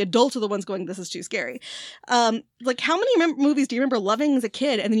on. The adults are the ones going, this is too scary. Like, how many movies do you remember loving as a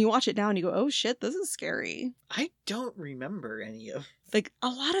kid, and then you watch it now and you go, oh shit, this is scary? I don't remember any of... Like, a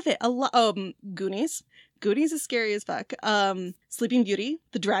lot of it. Goonies. Goonies is scary as fuck. Sleeping Beauty.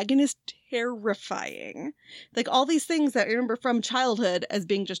 The dragon is terrifying. Like, all these things that I remember from childhood as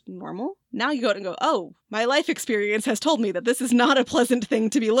being just normal. Now you go out and go, oh, my life experience has told me that this is not a pleasant thing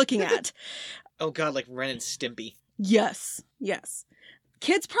to be looking at. Oh god, like Ren and Stimpy. Yes.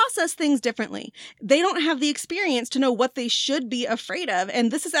 Kids process things differently. They don't have the experience to know what they should be afraid of.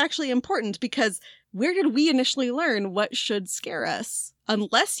 And this is actually important because where did we initially learn what should scare us?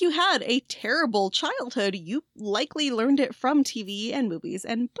 Unless you had a terrible childhood, you likely learned it from TV and movies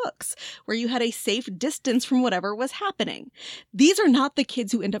and books, where you had a safe distance from whatever was happening. These are not the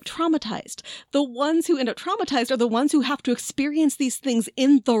kids who end up traumatized. The ones who end up traumatized are the ones who have to experience these things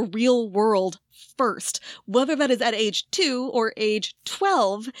in the real world first, whether that is at age 2 or age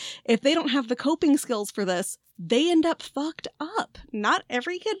 12. If they don't have the coping skills for this, they end up fucked up. Not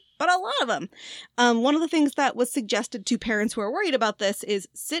every kid, but a lot of them. One of the things that was suggested to parents who are worried about this is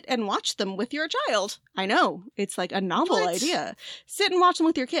sit and watch them with your child. I know, it's like a novel idea. Sit and watch them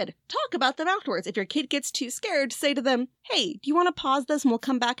with your kid. Talk about them afterwards. If your kid gets too scared, say to them, hey, do you want to pause this and we'll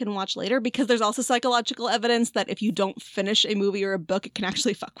come back and watch later? Because there's also psychological evidence that if you don't finish a movie or a book, it can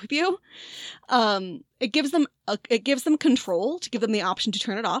actually fuck with you. It gives them control, to give them the option to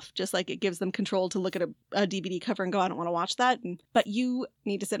turn it off, just like it gives them control to look at a DVD cover and go, I don't want to watch that. But you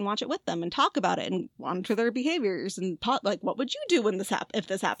need to sit and watch it with them and talk about it and monitor their behaviors and like, what would you do when if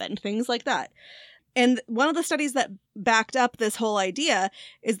this happened? Things like that. And one of the studies that backed up this whole idea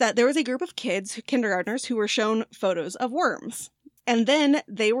is that there was a group of kids, kindergartners, who were shown photos of worms. And then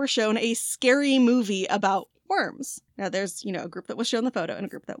they were shown a scary movie about worms. Now there's, a group that was shown the photo and a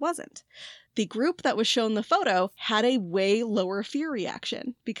group that wasn't. The group that was shown the photo had a way lower fear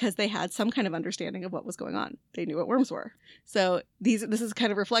reaction because they had some kind of understanding of what was going on. They knew what worms were. So this is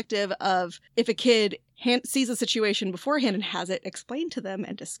kind of reflective of if a kid sees a situation beforehand and has it explained to them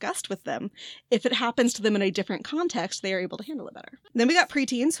and discussed with them, if it happens to them in a different context, they are able to handle it better. Then we got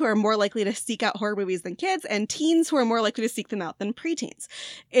preteens who are more likely to seek out horror movies than kids, and teens who are more likely to seek them out than preteens.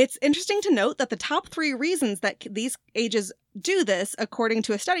 It's interesting to note that the top 3 reasons that these ages do this, according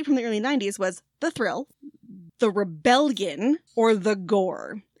to a study from the early 90s, was the thrill, the rebellion, or the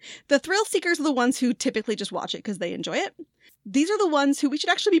gore. The thrill seekers are the ones who typically just watch it because they enjoy it. These are the ones who we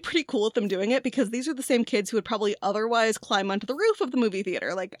should actually be pretty cool with them doing it because these are the same kids who would probably otherwise climb onto the roof of the movie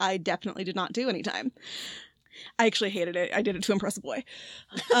theater, like I definitely did not do anytime. I actually hated it. I did it to impress a boy.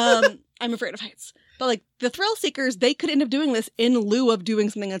 I'm afraid of heights. But like the thrill seekers, they could end up doing this in lieu of doing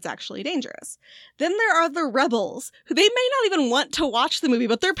something that's actually dangerous. Then there are the rebels, who they may not even want to watch the movie,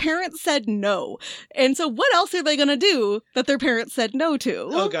 but their parents said no. And so what else are they going to do that their parents said no to?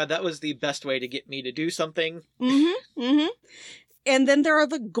 Oh god, that was the best way to get me to do something. And then there are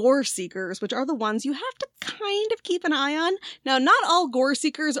the gore seekers, which are the ones you have to kind of keep an eye on. Now, not all gore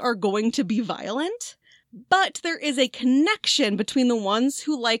seekers are going to be violent, but there is a connection between the ones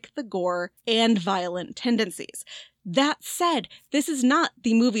who like the gore and violent tendencies. That said, this is not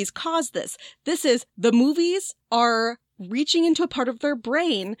the movies cause this. This is the movies are reaching into a part of their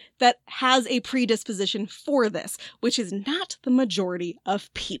brain that has a predisposition for this, which is not the majority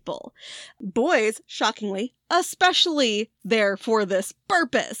of people. Boys, shockingly, especially there for this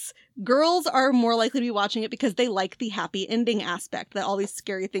purpose. Girls are more likely to be watching it because they like the happy ending aspect, that all these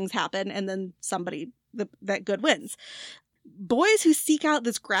scary things happen and then that good wins. Boys who seek out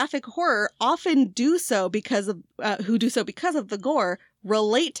this graphic horror often do so because of the gore,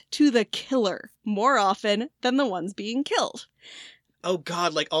 relate to the killer more often than the ones being killed. Oh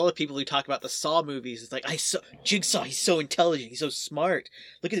god, like all the people who talk about the Saw movies, it's like, Jigsaw, he's so intelligent, he's so smart.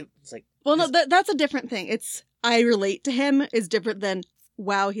 Look at him. It's like, well, no, that's a different thing. It's, I relate to him is different than,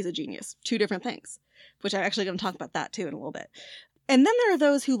 wow, he's a genius. Two different things, which I'm actually going to talk about that too in a little bit. And then there are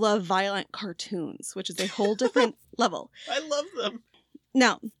those who love violent cartoons, which is a whole different level. I love them.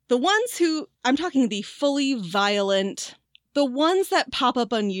 Now, the ones who, I'm talking the fully violent, the ones that pop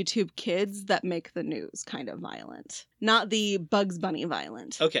up on YouTube Kids that make the news kind of violent, not the Bugs Bunny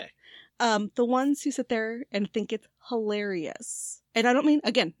violent. Okay. The ones who sit there and think it's hilarious. And I don't mean,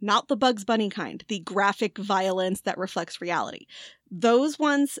 again, not the Bugs Bunny kind, the graphic violence that reflects reality. Those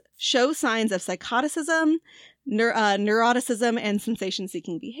ones show signs of psychoticism, neuroticism, and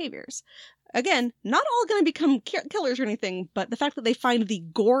sensation-seeking behaviors. Again, not all going to become killers or anything, but the fact that they find the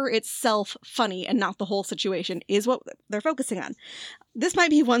gore itself funny and not the whole situation is what they're focusing on. This might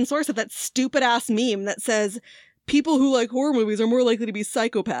be one source of that stupid-ass meme that says, people who like horror movies are more likely to be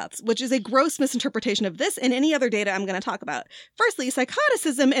psychopaths, which is a gross misinterpretation of this and any other data I'm going to talk about. Firstly,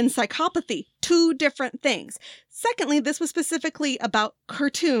 psychoticism and psychopathy, two different things. Secondly, this was specifically about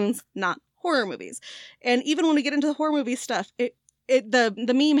cartoons, not horror movies. And even when we get into the horror movie stuff,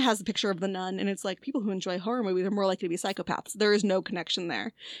 the meme has a picture of the nun, and it's like, people who enjoy horror movies are more likely to be psychopaths. There is no connection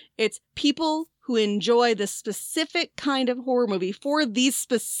there. It's people who enjoy this specific kind of horror movie for these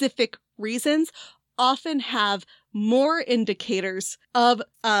specific reasons often have more indicators of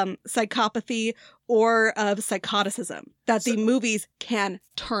psychopathy or of psychoticism that the movies can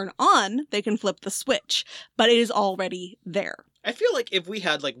turn on. They can flip the switch, but it is already there. I feel like if we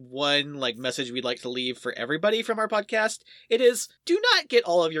had like one like message we'd like to leave for everybody from our podcast, it is, do not get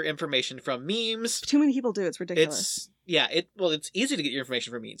all of your information from memes. Too many people do. It's ridiculous. It's easy to get your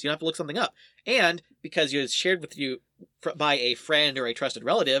information from memes. You don't have to look something up. And because it's shared with you by a friend or a trusted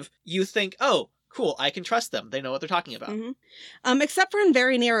relative, you think, oh, cool, I can trust them. They know what they're talking about. Mm-hmm. Except for in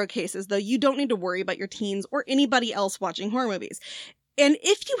very narrow cases, though, you don't need to worry about your teens or anybody else watching horror movies. And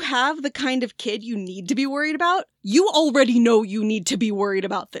if you have the kind of kid you need to be worried about, you already know you need to be worried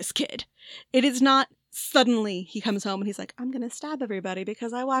about this kid. It is not suddenly he comes home and he's like, I'm going to stab everybody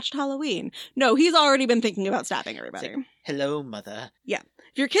because I watched Halloween. No, he's already been thinking about stabbing everybody. Like, hello, mother. Yeah.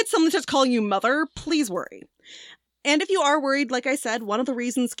 If your kid suddenly starts calling you mother, please worry. And if you are worried, like I said, one of the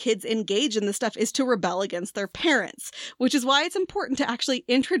reasons kids engage in this stuff is to rebel against their parents, which is why it's important to actually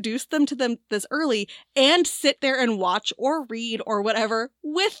introduce them to them this early and sit there and watch or read or whatever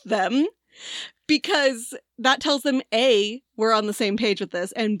with them, because that tells them, A, we're on the same page with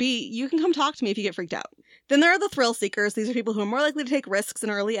this, and B, you can come talk to me if you get freaked out. Then there are the thrill seekers. These are people who are more likely to take risks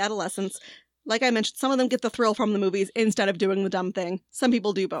in early adolescence. Like I mentioned, some of them get the thrill from the movies instead of doing the dumb thing. Some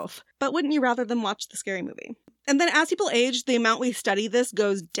people do both. But wouldn't you rather them watch the scary movie? And then as people age, the amount we study this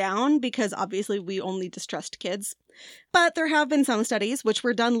goes down because obviously we only distrust kids. But there have been some studies, which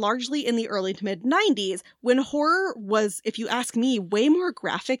were done largely in the early to mid-90s, when horror was, if you ask me, way more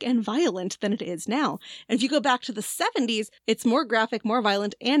graphic and violent than it is now. And if you go back to the 70s, it's more graphic, more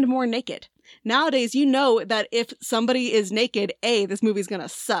violent, and more naked. Nowadays, you know that if somebody is naked, A, this movie's gonna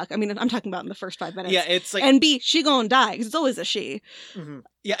suck. I mean, I'm talking about in the first 5 minutes. Yeah, it's like... And B, she gonna die, because it's always a she. Mm-hmm.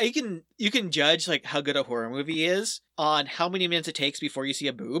 Yeah, you can judge like how good a horror movie is on how many minutes it takes before you see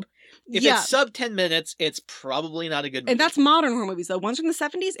a boob. If it's sub 10 minutes, it's probably not a good movie. And that's modern horror movies, though. Ones from the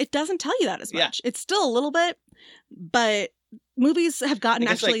 70s, it doesn't tell you that as much. Yeah. It's still a little bit, but movies have gotten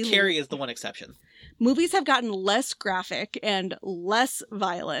actually... like Carrie is the one exception. Movies have gotten less graphic and less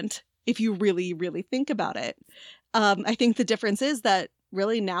violent, if you really, really think about it. I think the difference is that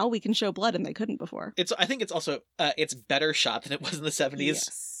really now we can show blood and they couldn't before. I think it's also, it's better shot than it was in the 70s.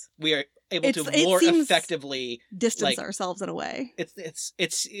 Yes. We are able to more effectively distance ourselves in a way.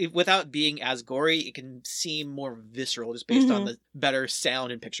 It's without being as gory, it can seem more visceral just based on the better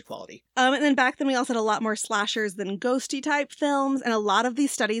sound and picture quality. And then back then we also had a lot more slashers than ghosty type films, and a lot of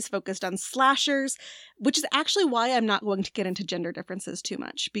these studies focused on slashers, which is actually why I'm not going to get into gender differences too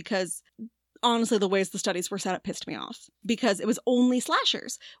much, because honestly, the ways the studies were set up pissed me off because it was only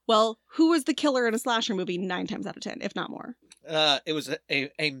slashers. Well, who was the killer in a slasher movie 9 times out of 10, if not more? It was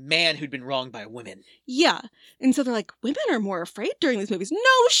a man who'd been wronged by women. Yeah. And so they're like, women are more afraid during these movies.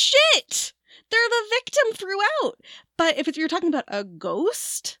 No shit! They're the victim throughout. But if you're talking about a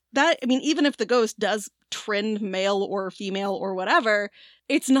ghost, even if the ghost does trend male or female or whatever,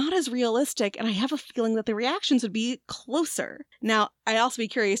 it's not as realistic, and I have a feeling that the reactions would be closer. Now, I'd also be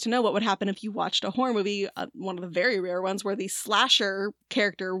curious to know what would happen if you watched a horror movie, one of the very rare ones, where the slasher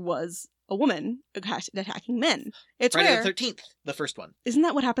character was a woman attacking men. It's Friday rare. the 13th, the first one. Isn't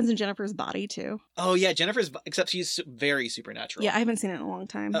that what happens in Jennifer's Body, too? Oh, yeah, except she's very supernatural. Yeah, I haven't seen it in a long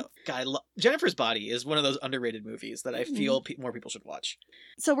time. Oh, God, Jennifer's Body is one of those underrated movies that I feel more people should watch.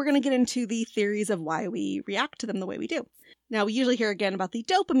 So we're going to get into the theories of why we react to them the way we do. Now, we usually hear again about the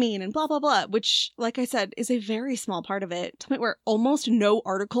dopamine and blah, blah, blah, which, like I said, is a very small part of it, to the point where almost no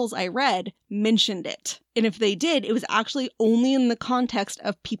articles I read mentioned it. And if they did, it was actually only in the context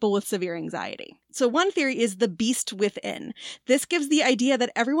of people with severe anxiety. So one theory is the beast within. This gives the idea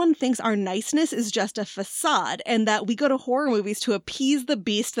that everyone thinks our niceness is just a facade, and that we go to horror movies to appease the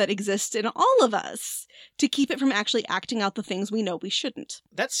beast that exists in all of us, to keep it from actually acting out the things we know we shouldn't.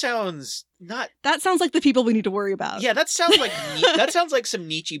 That sounds not... That sounds like the people we need to worry about. Yeah, that sounds like that sounds like some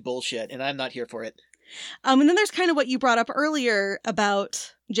Nietzsche bullshit, and I'm not here for it. And then there's kind of what you brought up earlier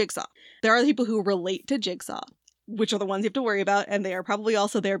about Jigsaw. There are the people who relate to Jigsaw, which are the ones you have to worry about, and they are probably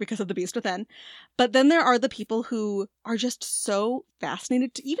also there because of the beast within. But then there are the people who are just so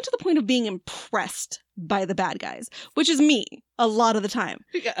fascinated, even to the point of being impressed by the bad guys, which is me a lot of the time.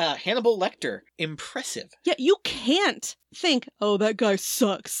 Hannibal Lecter, impressive. Yeah, you can't think, oh, that guy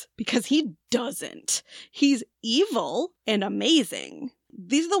sucks, because he doesn't. He's evil and amazing.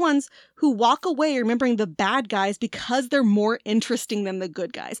 These are the ones who walk away remembering the bad guys because they're more interesting than the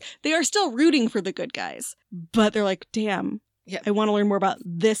good guys. They are still rooting for the good guys, but they're like, damn, yeah, I want to learn more about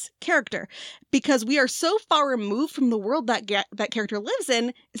this character. Because we are so far removed from the world that that character lives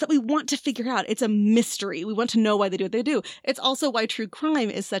in, is that we want to figure out. It's a mystery. We want to know why they do what they do. It's also why true crime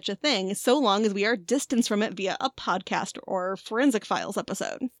is such a thing, so long as we are distanced from it via a podcast or Forensic Files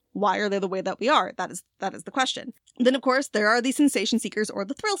episode. Why are they the way that we are? That is the question. Then, of course, there are the sensation seekers or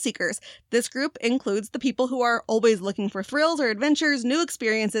the thrill seekers. This group includes the people who are always looking for thrills or adventures, new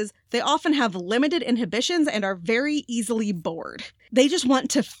experiences. They often have limited inhibitions and are very easily bored. They just want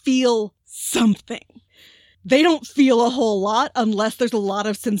to feel something. They don't feel a whole lot unless there's a lot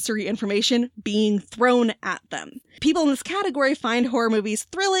of sensory information being thrown at them. People in this category find horror movies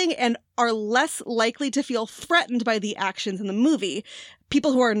thrilling and are less likely to feel threatened by the actions in the movie.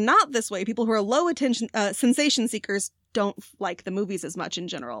 People who are not this way, people who are low attention sensation seekers, don't like the movies as much in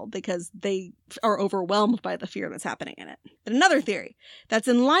general because they are overwhelmed by the fear that's happening in it. And another theory that's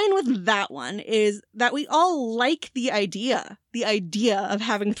in line with that one is that we all like the idea of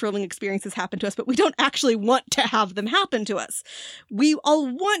having thrilling experiences happen to us, but we don't actually want to have them happen to us. We all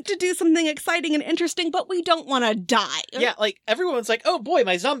want to do something exciting and interesting, but we don't want to die. Yeah, like everyone's like, oh boy,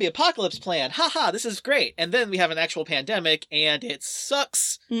 my zombie apocalypse plan. Haha, this is great. And then we have an actual pandemic and it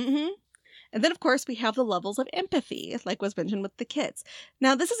sucks. Mm-hmm. And then, of course, we have the levels of empathy, like was mentioned with the kids.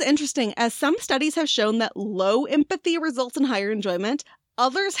 Now, this is interesting, as some studies have shown that low empathy results in higher enjoyment.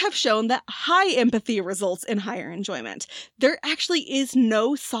 Others have shown that high empathy results in higher enjoyment. There actually is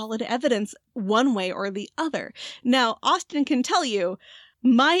no solid evidence one way or the other. Now, Austin can tell you,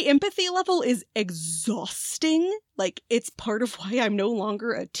 my empathy level is exhausting. Like, it's part of why I'm no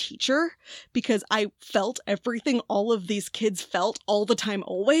longer a teacher, because I felt everything all of these kids felt all the time,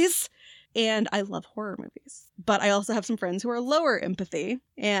 always. And I love horror movies. But I also have some friends who are lower empathy,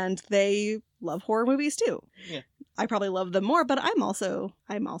 and they love horror movies too. Yeah. I probably love them more, but I'm also,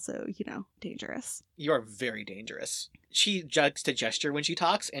 dangerous. You are very dangerous. She jugs to gesture when she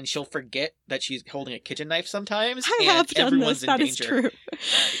talks, and she'll forget that she's holding a kitchen knife sometimes. I have done this. That is true.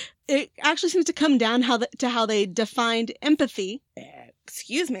 It actually seems to come down to how they defined empathy.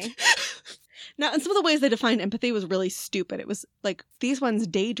 Excuse me. Now, and some of the ways they defined empathy was really stupid. It was like, these ones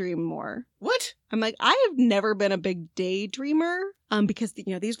daydream more. What? I'm like, I have never been a big daydreamer, because, these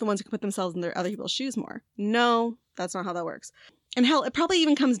are the ones who can put themselves in other people's shoes more. No, that's not how that works. And hell, it probably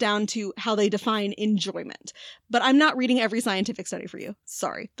even comes down to how they define enjoyment. But I'm not reading every scientific study for you.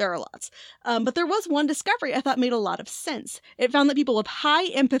 Sorry, there are lots. But there was one discovery I thought made a lot of sense. It found that people with high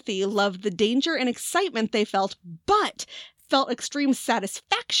empathy loved the danger and excitement they felt, but felt extreme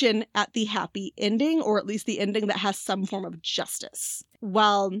satisfaction at the happy ending, or at least the ending that has some form of justice.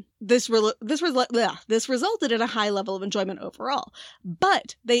 While this resulted in a high level of enjoyment overall,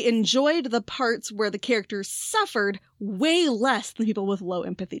 but they enjoyed the parts where the characters suffered way less than people with low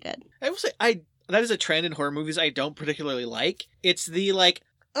empathy did. I will say, that is a trend in horror movies I don't particularly like. It's the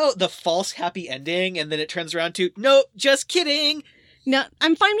the false happy ending, and then it turns around to, no, just kidding. Now,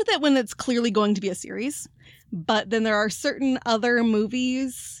 I'm fine with it when it's clearly going to be a series. But then there are certain other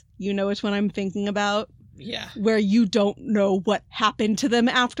movies, You know which one I'm thinking about? Yeah. Where you don't know what happened to them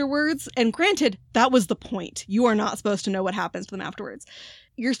afterwards. And granted, that was the point. You are not supposed to know what happens to them afterwards.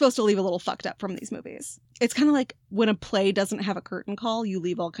 You're supposed to leave a little fucked up from these movies. It's kind of like when a play doesn't have a curtain call, you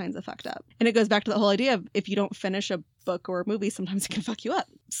leave all kinds of fucked up. And it goes back to the whole idea of if you don't finish a book or a movie, sometimes it can fuck you up.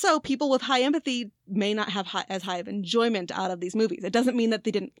 So people with high empathy may not have as high of enjoyment out of these movies. It doesn't mean that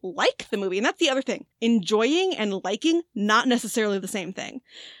they didn't like the movie. And that's the other thing. Enjoying and liking, not necessarily the same thing.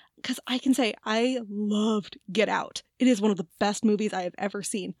 Because I can say I loved Get Out. It is one of the best movies I have ever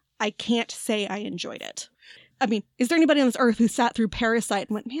seen. I can't say I enjoyed it. I mean, is there anybody on this earth who sat through Parasite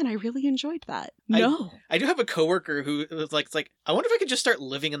and went, man, I really enjoyed that? No. I do have a coworker who was like, I wonder if I could just start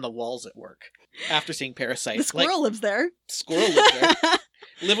living in the walls at work after seeing Parasite. The squirrel lives there. Squirrel lives there.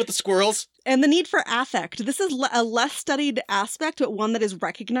 Live with the squirrels. And the need for affect. This is a less studied aspect, but one that is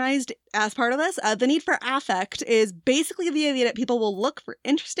recognized as part of this. The need for affect is basically the idea that people will look for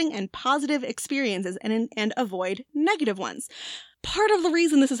interesting and positive experiences and avoid negative ones. Part of the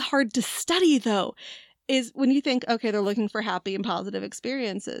reason this is hard to study, though, is when you think, okay, they're looking for happy and positive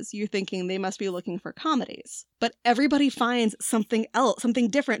experiences, you're thinking they must be looking for comedies. But everybody finds something else, something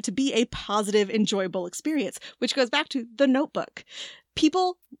different to be a positive, enjoyable experience, which goes back to The Notebook.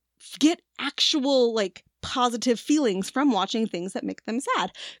 People get actual, positive feelings from watching things that make them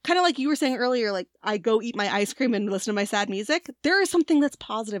sad. Kind of like you were saying earlier, I go eat my ice cream and listen to my sad music. There is something that's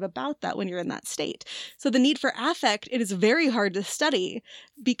positive about that when you're in that state. So the need for affect, it is very hard to study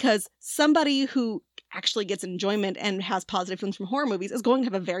because somebody who actually gets enjoyment and has positive feelings from horror movies is going to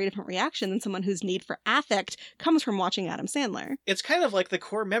have a very different reaction than someone whose need for affect comes from watching Adam Sandler. It's kind of like the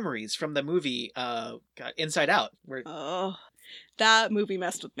core memories from the movie Inside Out. Oh, that movie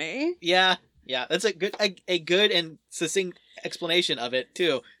messed with me. Yeah, that's a good and succinct explanation of it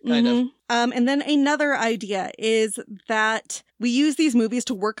too, kind of. And then another idea is that we use these movies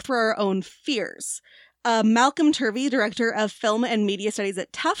to work through our own fears. Malcolm Turvey, director of film and media studies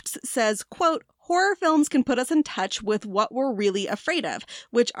at Tufts, says, quote, horror films can put us in touch with what we're really afraid of,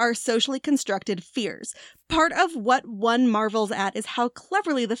 which are socially constructed fears. Part of what one marvels at is how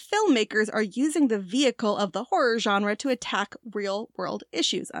cleverly the filmmakers are using the vehicle of the horror genre to attack real-world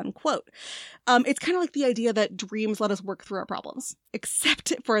issues, unquote. It's kind of like the idea that dreams let us work through our problems.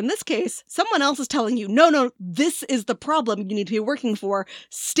 Except for, in this case, someone else is telling you, no, this is the problem you need to be working for.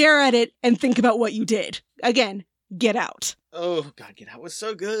 Stare at it and think about what you did. Again, Get Out. Oh, God, Get Out was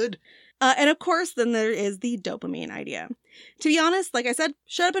so good. And of course, then there is the dopamine idea. To be honest, like I said,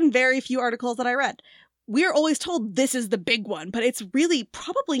 showed up in very few articles that I read. We are always told this is the big one, but it's really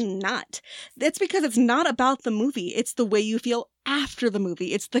probably not. That's because it's not about the movie. It's the way you feel after the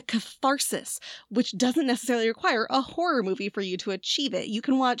movie. It's the catharsis, which doesn't necessarily require a horror movie for you to achieve it. You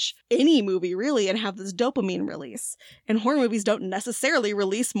can watch any movie, really, and have this dopamine release. And horror movies don't necessarily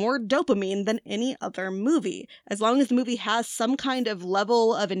release more dopamine than any other movie. As long as the movie has some kind of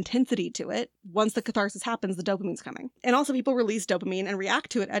level of intensity to it, once the catharsis happens, the dopamine's coming. And also people release dopamine and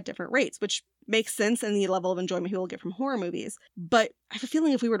react to it at different rates, which makes sense in the level of enjoyment people get from horror movies. But I have a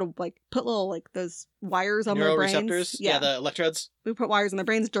feeling if we were to put little those wires on their brains, neuroreceptors, the electrodes, we put wires in their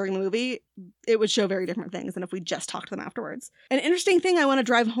brains during the movie, it would show very different things than if we just talked to them afterwards. An interesting thing I want to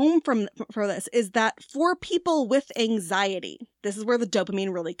drive home for this is that for people with anxiety, this is where the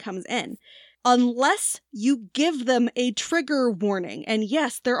dopamine really comes in. Unless you give them a trigger warning, and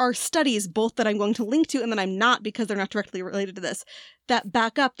yes, there are studies both that I'm going to link to and that I'm not because they're not directly related to this, that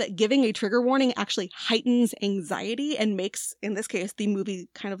back up that giving a trigger warning actually heightens anxiety and makes, in this case, the movie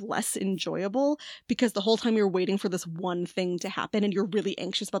kind of less enjoyable because the whole time you're waiting for this one thing to happen and you're really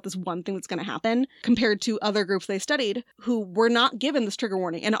anxious about this one thing that's going to happen compared to other groups they studied who were not given this trigger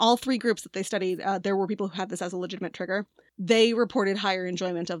warning. And all three groups that they studied, there were people who had this as a legitimate trigger. They reported higher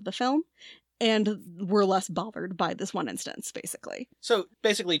enjoyment of the film and were less bothered by this one instance, basically. So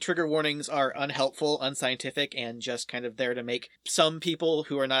basically, trigger warnings are unhelpful, unscientific, and just kind of there to make some people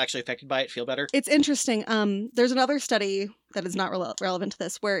who are not actually affected by it feel better. It's interesting. There's another study that is not relevant to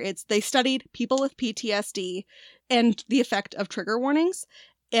this, where they studied people with PTSD and the effect of trigger warnings.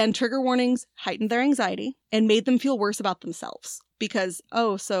 And trigger warnings heightened their anxiety and made them feel worse about themselves. Because,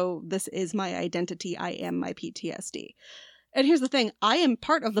 so this is my identity, I am my PTSD. And here's the thing, I am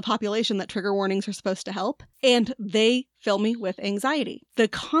part of the population that trigger warnings are supposed to help, and they fill me with anxiety. The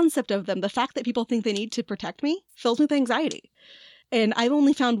concept of them, the fact that people think they need to protect me, fills me with anxiety. And I've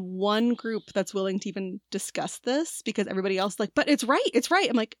only found one group that's willing to even discuss this, because everybody else is like, but it's right.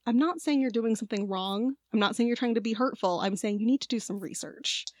 I'm like, I'm not saying you're doing something wrong. I'm not saying you're trying to be hurtful. I'm saying you need to do some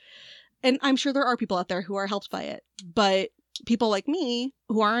research. And I'm sure there are people out there who are helped by it, but people like me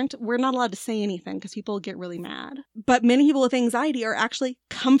we're not allowed to say anything because people get really mad. But many people with anxiety are actually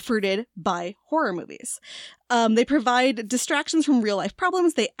comforted by horror movies. They provide distractions from real life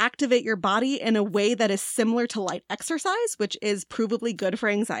problems. They activate your body in a way that is similar to light exercise, which is provably good for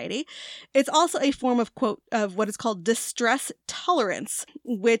anxiety. It's also a form of, quote, of what is called distress tolerance,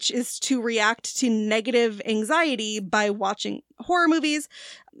 which is to react to negative anxiety by watching horror movies.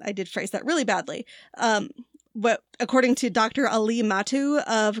 I did phrase that really badly. What, according to Dr. Ali Matu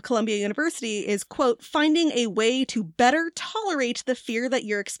of Columbia University, is, quote, finding a way to better tolerate the fear that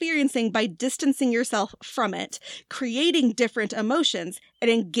you're experiencing by distancing yourself from it, creating different emotions,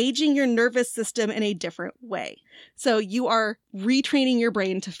 and engaging your nervous system in a different way. So you are retraining your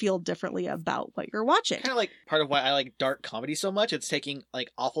brain to feel differently about what you're watching. Kind of like part of why I like dark comedy so much. It's taking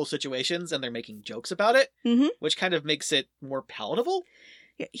like awful situations and they're making jokes about it, which kind of makes it more palatable.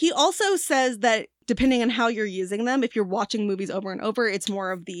 He also says that depending on how you're using them, if you're watching movies over and over, it's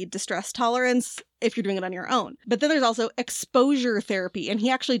more of the distress tolerance if you're doing it on your own. But then there's also exposure therapy, and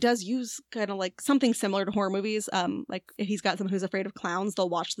he actually does use kind of like something similar to horror movies. Like if he's got someone who's afraid of clowns, they'll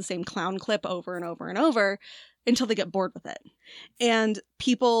watch the same clown clip over and over and over until they get bored with it. And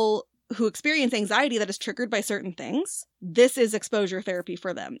people who experience anxiety that is triggered by certain things, this is exposure therapy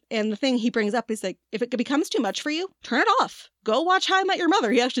for them. And the thing he brings up is like, if it becomes too much for you, turn it off. Go watch How I Met Your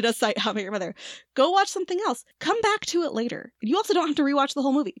Mother. He actually does cite How I Met Your Mother. Go watch something else. Come back to it later. You also don't have to rewatch the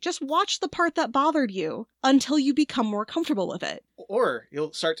whole movie. Just watch the part that bothered you until you become more comfortable with it. Or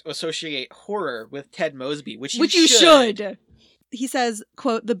you'll start to associate horror with Ted Mosby, which you should. He says,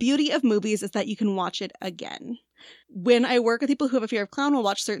 quote, the beauty of movies is that you can watch it again. When I work with people who have a fear of clown, we'll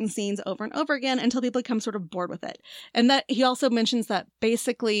watch certain scenes over and over again until people become sort of bored with it. And that he also mentions that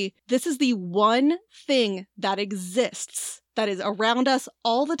basically this is the one thing that exists that is around us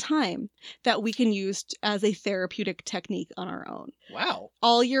all the time that we can use as a therapeutic technique on our own. Wow.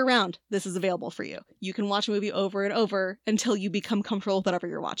 All year round, this is available for you. You can watch a movie over and over until you become comfortable with whatever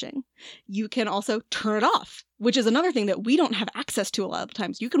you're watching. You can also turn it off, which is another thing that we don't have access to a lot of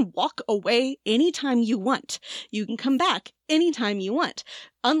times. You can walk away anytime you want. You can come back anytime you want.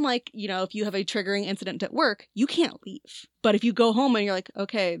 Unlike, if you have a triggering incident at work, you can't leave. But if you go home and you're like,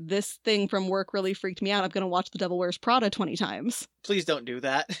 okay, this thing from work really freaked me out, I'm going to watch The Devil Wears Prada 20 times. Please don't do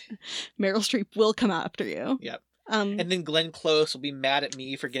that. Meryl Streep will come after you. Yep. And then Glenn Close will be mad at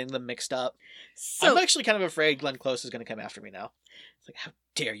me for getting them mixed up. So, I'm actually kind of afraid Glenn Close is going to come after me now. It's like, how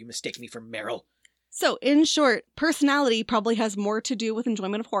dare you mistake me for Meryl? So, in short, personality probably has more to do with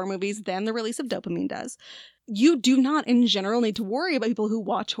enjoyment of horror movies than the release of dopamine does. You do not, in general, need to worry about people who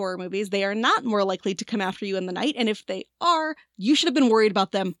watch horror movies. They are not more likely to come after you in the night, and if they are, you should have been worried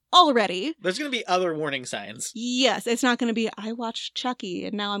about them already. There's going to be other warning signs. Yes, it's not going to be, I watched Chucky,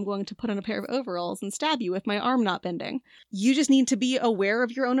 and now I'm going to put on a pair of overalls and stab you with my arm not bending. You just need to be aware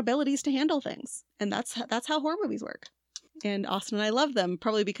of your own abilities to handle things, and that's how horror movies work. And Austin and I love them,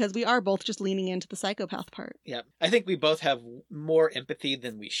 probably because we are both just leaning into the psychopath part. Yeah. I think we both have more empathy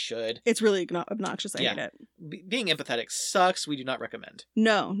than we should. It's really obnoxious. I hate it. Being empathetic sucks. We do not recommend.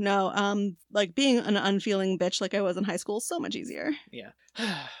 No. Like being an unfeeling bitch like I was in high school is so much easier. Yeah.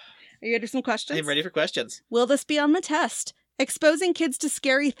 Are you ready for some questions? I'm ready for questions. Will this be on the test? Exposing kids to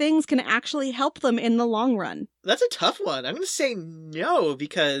scary things can actually help them in the long run. That's a tough one. I'm going to say no,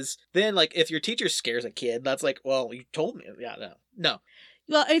 because then, like, if your teacher scares a kid, that's like, well, you told me. Yeah, no.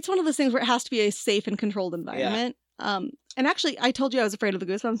 Well, it's one of those things where it has to be a safe and controlled environment. Yeah. And actually, I told you I was afraid of the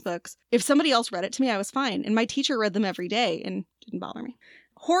Goosebumps books. If somebody else read it to me, I was fine. And my teacher read them every day and didn't bother me.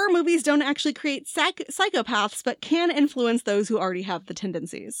 Horror movies don't actually create psychopaths, but can influence those who already have the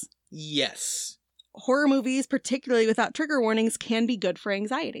tendencies. Yes. Horror movies, particularly without trigger warnings, can be good for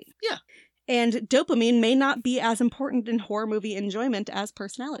anxiety. Yeah. And dopamine may not be as important in horror movie enjoyment as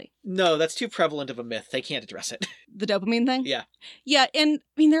personality. No, that's too prevalent of a myth. They can't address it. The dopamine thing? Yeah. Yeah, and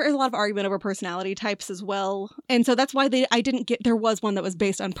I mean, there is a lot of argument over personality types as well. And so that's why there was one that was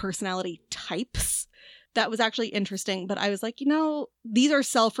based on personality types. That was actually interesting, but I was like, these are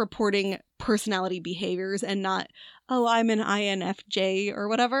self-reporting personality behaviors and not, I'm an INFJ or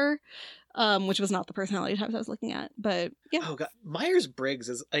whatever. Which was not the personality types I was looking at, but yeah. Oh god, Myers-Briggs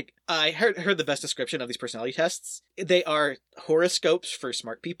is like, I heard the best description of these personality tests. They are horoscopes for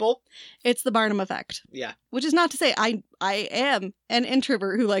smart people. It's the Barnum effect. Yeah. Which is not to say I am an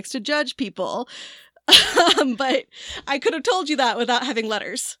introvert who likes to judge people, but I could have told you that without having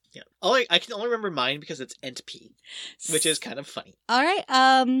letters. Yeah. I can only remember mine because it's ENTP, which is kind of funny. All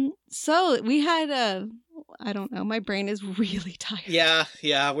right. So we had I don't know. My brain is really tired. Yeah.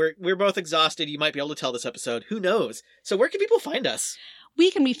 We're both exhausted. You might be able to tell this episode. Who knows? So where can people find us?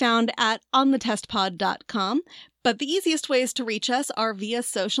 We can be found at onthetestpod.com. But the easiest ways to reach us are via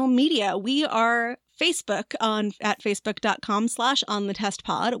social media. We are Facebook at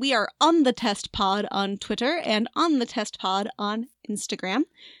facebook.com/onthetestpod. We are On The Test Pod on Twitter and On The Test Pod on Instagram.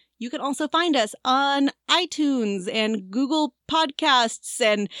 You can also find us on iTunes and Google Podcasts.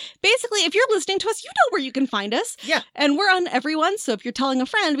 And basically, if you're listening to us, you know where you can find us. Yeah. And we're on everyone. So if you're telling a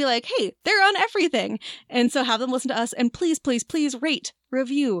friend, be like, hey, they're on everything. And so have them listen to us. And please, please, please rate,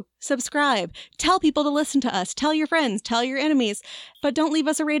 review, subscribe. Tell people to listen to us. Tell your friends. Tell your enemies. But don't leave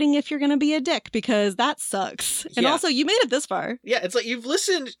us a rating if you're going to be a dick, because that sucks. And Yeah. also, you made it this far. Yeah, it's like you've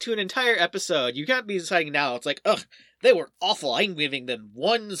listened to an entire episode. You can't be deciding now. It's like, ugh, they were awful. I'm giving them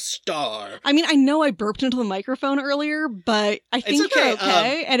 1 star. I mean, I know I burped into the microphone earlier, but I think okay. you're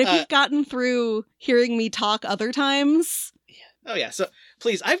okay. And if you've gotten through hearing me talk other times... Oh, yeah. So,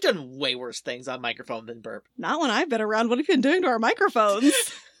 please, I've done way worse things on microphone than burp. Not when I've been around. What have you been doing to our microphones?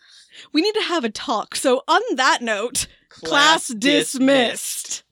 We need to have a talk. So on that note, class dismissed.